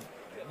 if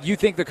you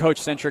think the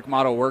coach-centric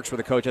model works where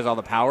the coach has all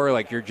the power,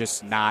 like, you're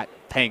just not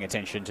paying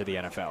attention to the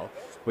NFL,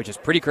 which is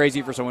pretty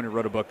crazy for someone who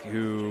wrote a book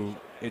who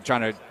is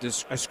trying to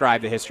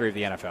describe the history of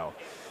the NFL.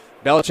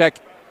 Belichick,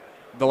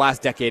 the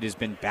last decade has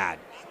been bad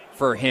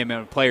for him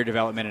in player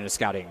development and a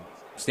scouting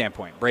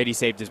standpoint. Brady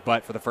saved his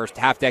butt for the first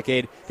half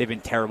decade. They've been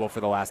terrible for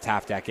the last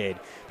half decade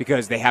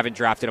because they haven't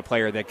drafted a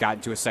player that got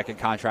into a second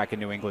contract in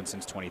New England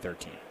since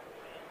 2013.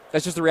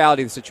 That's just the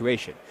reality of the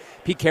situation.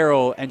 Pete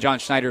Carroll and John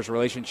Schneider's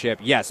relationship,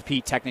 yes,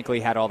 Pete technically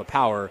had all the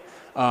power,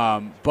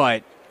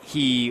 but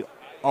he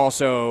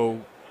also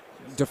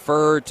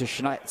deferred to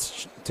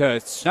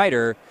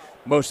Schneider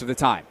most of the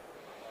time.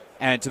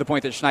 And to the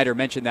point that Schneider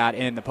mentioned that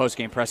in the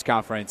post-game press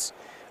conference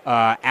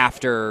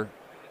after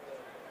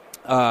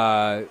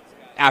the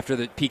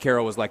Pete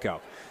Carroll was let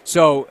go.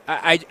 So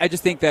I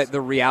just think that the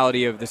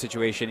reality of the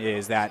situation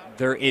is that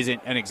there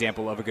isn't an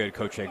example of a good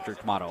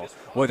coach-centric model.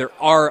 Well, there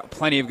are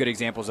plenty of good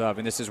examples of,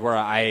 and this is where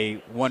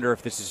I wonder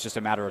if this is just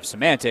a matter of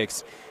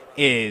semantics,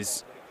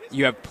 is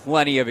you have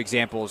plenty of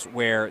examples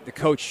where the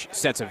coach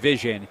sets a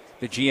vision,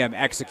 the GM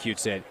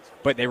executes it,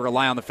 but they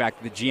rely on the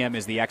fact that the GM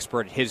is the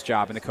expert at his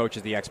job and the coach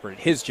is the expert at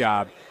his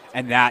job,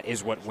 and that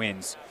is what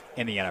wins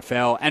in the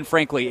NFL and,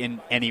 frankly,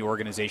 in any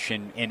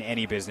organization, in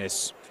any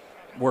business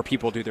where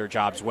people do their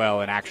jobs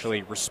well and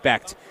actually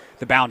respect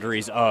the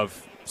boundaries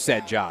of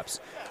said jobs.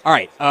 All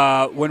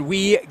right, when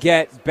we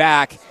get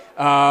back,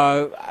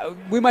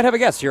 we might have a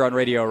guest here on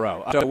Radio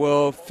Row. So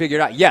we'll figure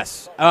it out.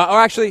 Yes. Or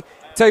actually,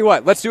 tell you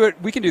what, let's do it.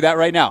 We can do that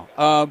right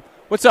now.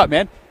 What's up,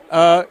 man?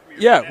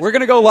 Yeah, we're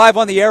going to go live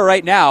on the air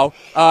right now,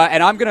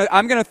 and I'm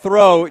gonna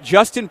throw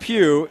Justin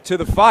Pugh to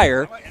the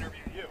fire.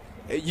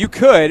 You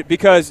could,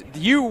 because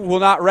you will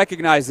not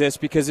recognize this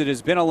because it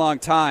has been a long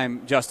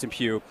time, Justin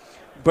Pugh.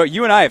 But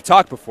you and I have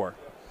talked before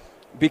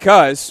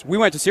because we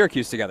went to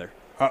Syracuse together.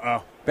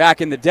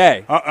 Back in the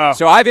day.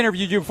 So I've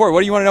interviewed you before. What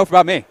do you want to know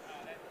about me?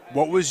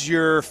 What was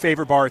your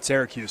favorite bar at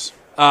Syracuse?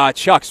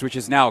 Chuck's, which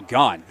is now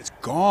gone. It's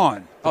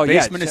gone. The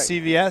basement of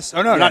CVS?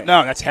 Oh, no, yeah.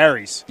 No, that's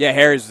Harry's. Yeah,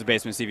 Harry's was the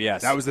basement of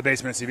CVS. That was the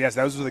basement of CVS.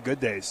 Those were the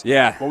good days.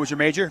 Yeah. What was your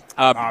major?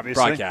 Obviously.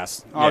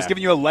 Broadcast. I was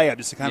giving you a layup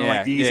just to kind of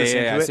like ease us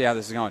into it. I see how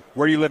this is going.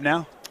 Where do you live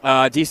now?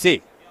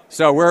 D.C.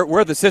 So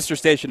we're the sister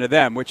station of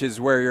them, which is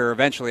where you're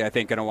eventually, I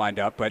think, going to wind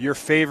up. But your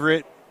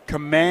favorite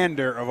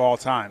commander of all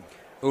time?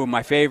 Ooh,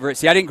 my favorite.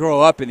 See, I didn't grow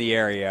up in the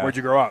area. Where'd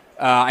you grow up?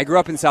 I grew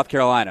up in South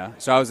Carolina,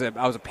 so I was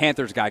a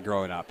Panthers guy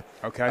growing up.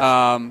 Okay.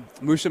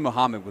 Musa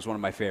Muhammad was one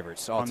of my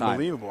favorites all time.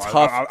 Unbelievable.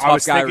 Tough I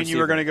was guy thinking receiver.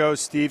 you were going to go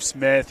Steve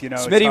Smith.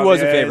 Smitty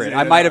was a favorite.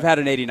 I might have had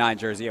an 89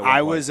 jersey at one point.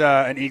 I was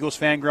an Eagles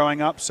fan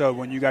growing up, so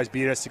when you guys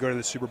beat us to go to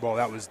the Super Bowl,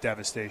 that was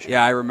devastation.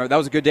 Yeah, I remember. That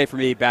was a good day for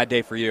me, bad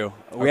day for you.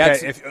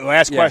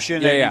 Last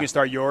question, then you can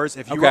start yours.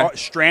 If you were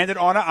stranded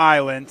on an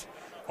island,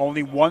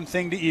 only one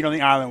thing to eat on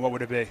the island, what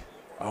would it be?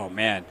 Oh,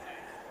 man.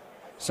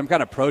 Some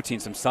kind of protein,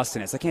 some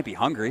sustenance. I can't be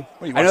hungry.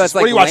 I know that's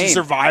like. What are you watching,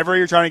 Survivor?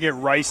 You're trying to get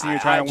rice and you're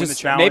trying to win the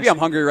challenge. Maybe I'm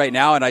hungry right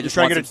now and I just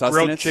want some sustenance. Trying to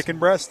get a grilled chicken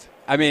breast.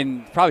 I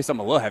mean, probably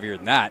something a little heavier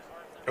than that.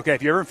 Okay,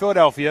 if you're ever in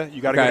Philadelphia,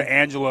 you got to go to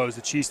Angelo's,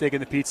 the cheesesteak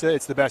and the pizza.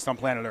 It's the best on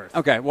planet Earth.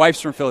 Okay,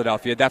 wife's from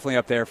Philadelphia, definitely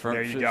up there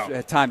from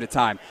go. Time to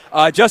time.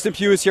 Justin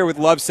Pugh is here with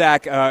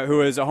Lovesac,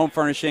 who is a home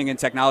furnishing and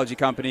technology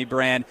company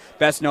brand,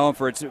 best known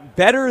for its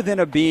better than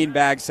a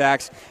beanbag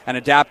sacks and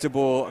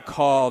adaptable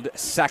called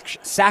Sactionals.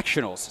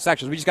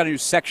 Sectionals. We just got a new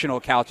sectional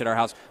couch at our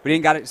house. We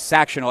didn't got it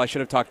Sactional. I should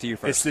have talked to you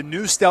first. It's the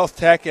new Stealth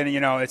Tech, and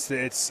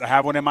it's I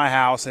have one in my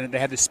house, and they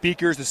have the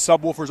speakers, the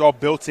subwoofers all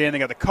built in. They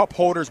got the cup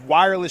holders,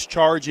 wireless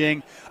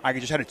charging. I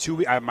just had a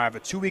 2-week. I have a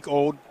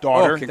 2-week-old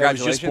daughter that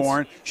was just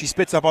born. She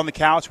spits up on the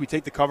couch. We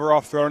take the cover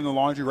off, throw it in the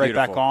laundry, right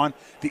back on.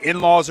 The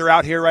in-laws are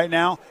out here right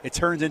now. It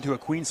turns into a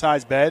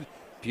queen-size bed.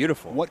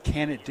 Beautiful. What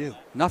can it do?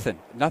 Nothing,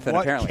 apparently.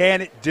 What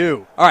can it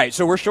do? All right,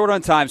 so we're short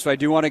on time, so I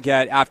do want to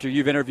get, after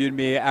you've interviewed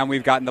me and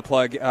we've gotten the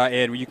plug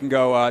in, you can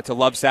go to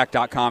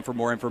lovesac.com for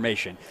more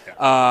information.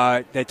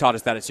 They taught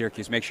us that at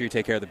Syracuse. Make sure you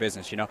take care of the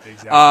business,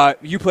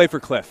 Exactly. You played for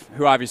Kliff,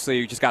 who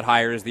obviously just got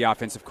hired as the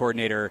offensive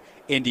coordinator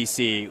in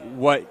D.C.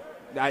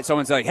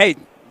 Someone's like, hey,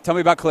 tell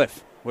me about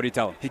Kliff. What do you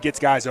tell him? He gets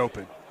guys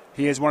open.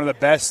 He is one of the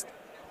best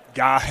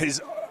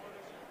guys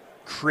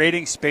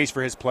creating space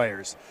for his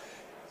players.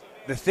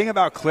 The thing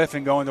about Kliff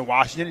and going to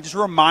Washington, it just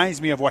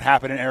reminds me of what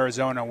happened in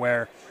Arizona,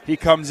 where he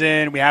comes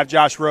in, we have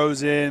Josh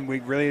Rosen,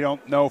 we really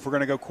don't know if we're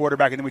going to go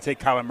quarterback, and then we take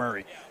Kyler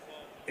Murray.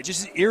 It's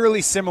just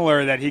eerily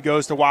similar that he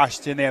goes to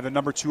Washington. They have the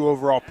number 2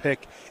 overall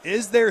pick.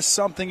 Is there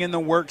something in the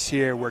works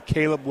here where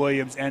Caleb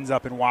Williams ends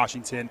up in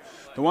Washington?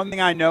 The one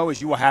thing I know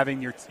is you will have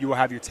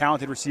your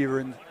talented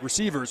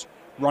receivers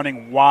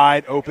running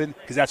wide open,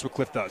 because that's what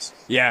Kliff does.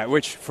 Yeah,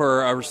 which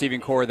for a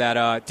receiving core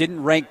that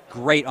didn't rank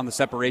great on the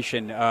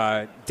separation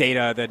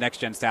data, the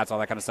next-gen stats, all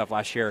that kind of stuff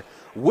last year,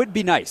 would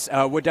be nice.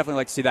 Would definitely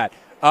like to see that.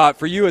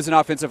 For you as an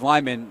offensive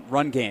lineman,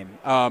 run game,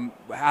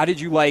 how did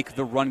you like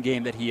the run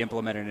game that he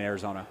implemented in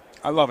Arizona?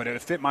 I love it.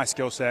 It fit my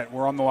skill set.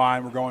 We're on the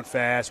line. We're going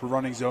fast. We're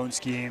running zone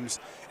schemes.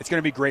 It's going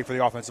to be great for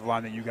the offensive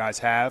line that you guys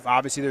have.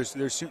 Obviously,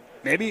 there's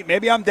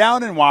maybe I'm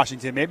down in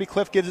Washington. Maybe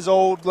Kliff gives his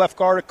old left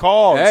guard a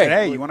call and said,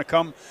 hey, you want to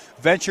come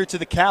venture to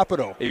the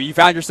Capitol? If you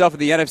found yourself in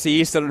the NFC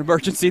East in an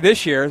emergency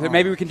this year, then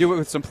maybe we can do it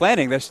with some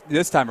planning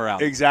this time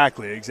around.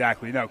 Exactly.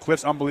 No,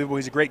 Kliff's unbelievable.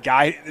 He's a great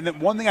guy. And the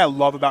one thing I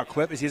love about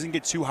Kliff is he doesn't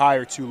get too high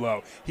or too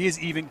low. He is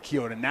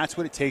even-keeled, and that's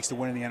what it takes to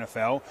win in the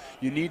NFL.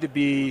 You need to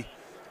be,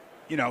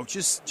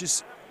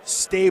 just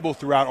stable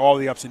throughout all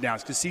the ups and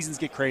downs, because seasons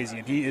get crazy,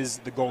 and he is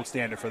the gold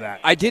standard for that.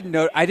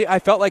 I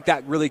felt like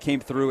that really came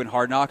through in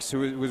Hard Knocks,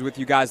 who was with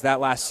you guys that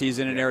last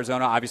season in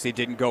Arizona. Obviously it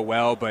didn't go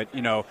well, but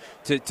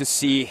to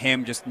see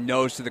him just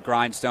nose to the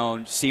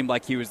grindstone, seemed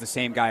like he was the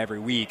same guy every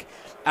week.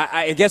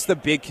 I guess the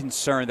big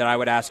concern that I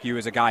would ask you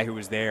as a guy who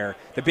was there,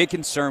 the big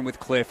concern with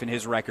Kliff and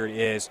his record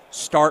is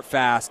start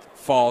fast,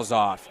 falls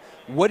off.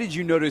 What did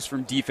you notice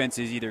from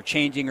defenses either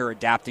changing or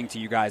adapting to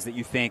you guys that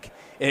you think,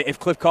 if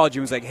Kliff called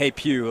you and was like, hey,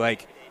 Pugh,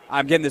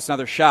 I'm getting this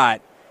another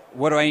shot,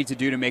 what do I need to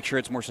do to make sure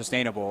it's more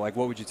sustainable? Like,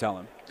 what would you tell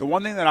him? The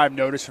one thing that I've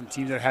noticed from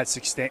teams that had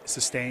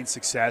sustained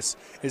success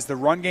is the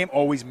run game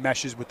always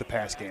meshes with the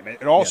pass game.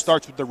 It all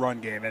starts with the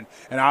run game, and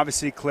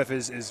obviously Kliff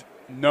is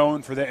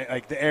known for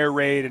the air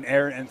raid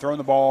and throwing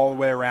the ball all the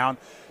way around.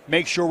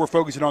 Make sure we're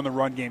focusing on the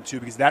run game too,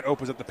 because that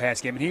opens up the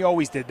pass game, and he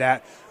always did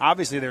that.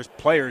 Obviously, there's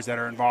players that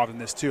are involved in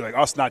this too, like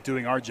us not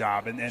doing our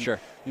job, and sure.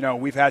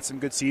 We've had some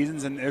good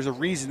seasons, and there's a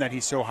reason that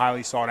he's so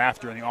highly sought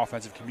after in the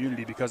offensive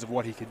community because of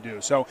what he can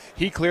do. So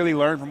he clearly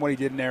learned from what he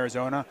did in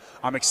Arizona.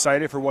 I'm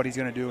excited for what he's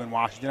going to do in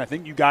Washington. I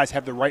think you guys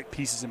have the right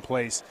pieces in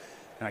place,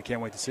 and I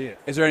can't wait to see it.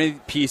 Is there any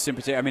piece in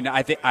particular? I mean,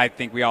 I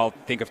think we all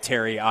think of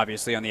Terry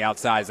obviously on the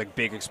outside as like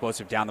big,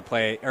 explosive down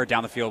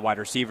the field wide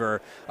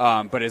receiver,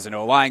 but as an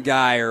O-line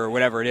guy or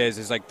whatever it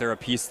is like there a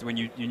piece when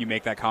you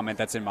make that comment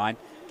that's in mind?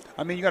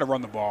 I mean, you got to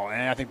run the ball,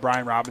 and I think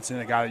Brian Robinson,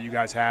 the guy that you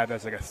guys have,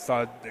 that's like a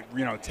thud,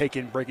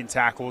 breaking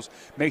tackles.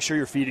 Make sure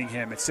you're feeding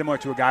him. It's similar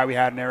to a guy we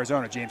had in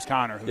Arizona, James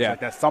Conner, who's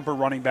like that thumper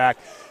running back.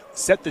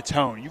 Set the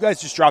tone. You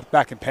guys just dropped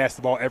back and passed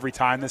the ball every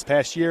time this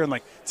past year, and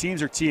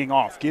teams are teeing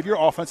off. Give your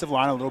offensive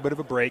line a little bit of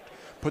a break.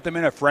 Put them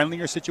in a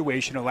friendlier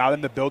situation. Allow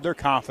them to build their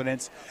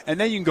confidence, and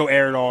then you can go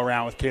air it all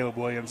around with Caleb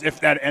Williams if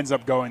that ends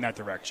up going that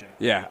direction.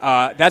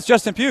 Yeah, that's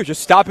Justin Pugh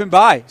just stopping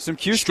by. Some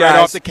Q straight guys.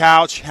 off the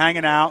couch,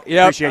 hanging out.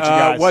 Yep. Appreciate you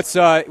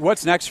guys.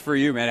 What's next for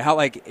you, man? How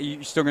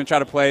you still going to try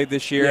to play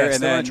this year? Yeah, and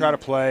still going to try to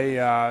play.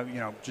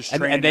 Just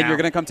train. And then you're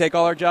going to come take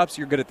all our jobs.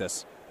 You're good at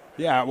this.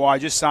 Yeah, well, I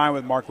just signed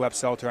with Mark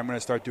Lepselter. I'm going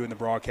to start doing the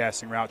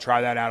broadcasting route,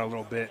 try that out a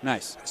little bit.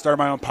 Nice. Started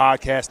my own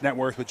podcast,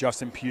 Network with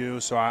Justin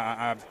Pugh, so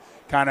I've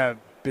kind of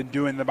been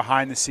doing the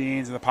behind the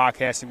scenes in the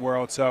podcasting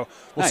world. So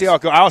we'll see how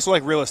it goes. I also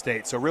like real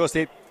estate. So real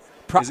estate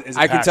is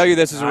I can tell you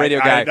this as a radio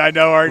guy. I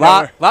know.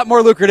 A lot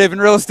more lucrative in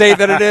real estate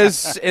than it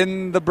is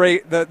in the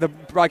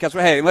broadcast.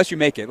 But hey, unless you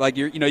make it,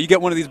 you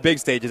get one of these big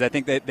stages. I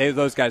think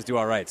those guys do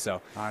all right.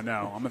 So I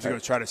know. I'm going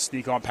to try to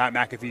sneak on Pat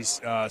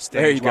McAfee's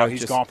stage while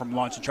he's gone from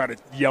lunch and try to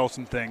yell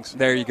some things.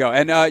 There you go.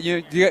 And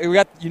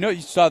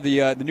you saw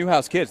the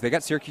Newhouse kids. They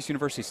got Syracuse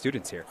University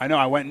students here. I know.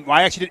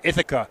 I actually did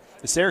Ithaca.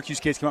 The Syracuse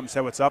kids came up and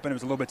said what's up, and it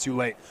was a little bit too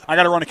late. I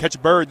got to run to catch a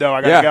bird, though.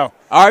 I got to go.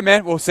 All right,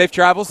 man. Well, safe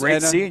travels.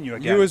 Great seeing you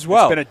again. You as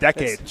well. It's been a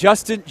decade.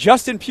 It's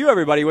Justin Pugh,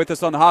 everybody, with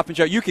us on the Hoffman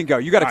Show. You can go.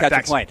 You got to catch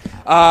a plane.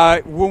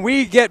 When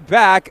we get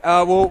back,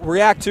 we'll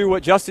react to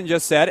what Justin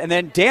just said, and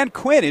then Dan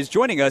Quinn is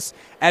joining us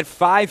at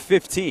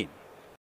 5:15.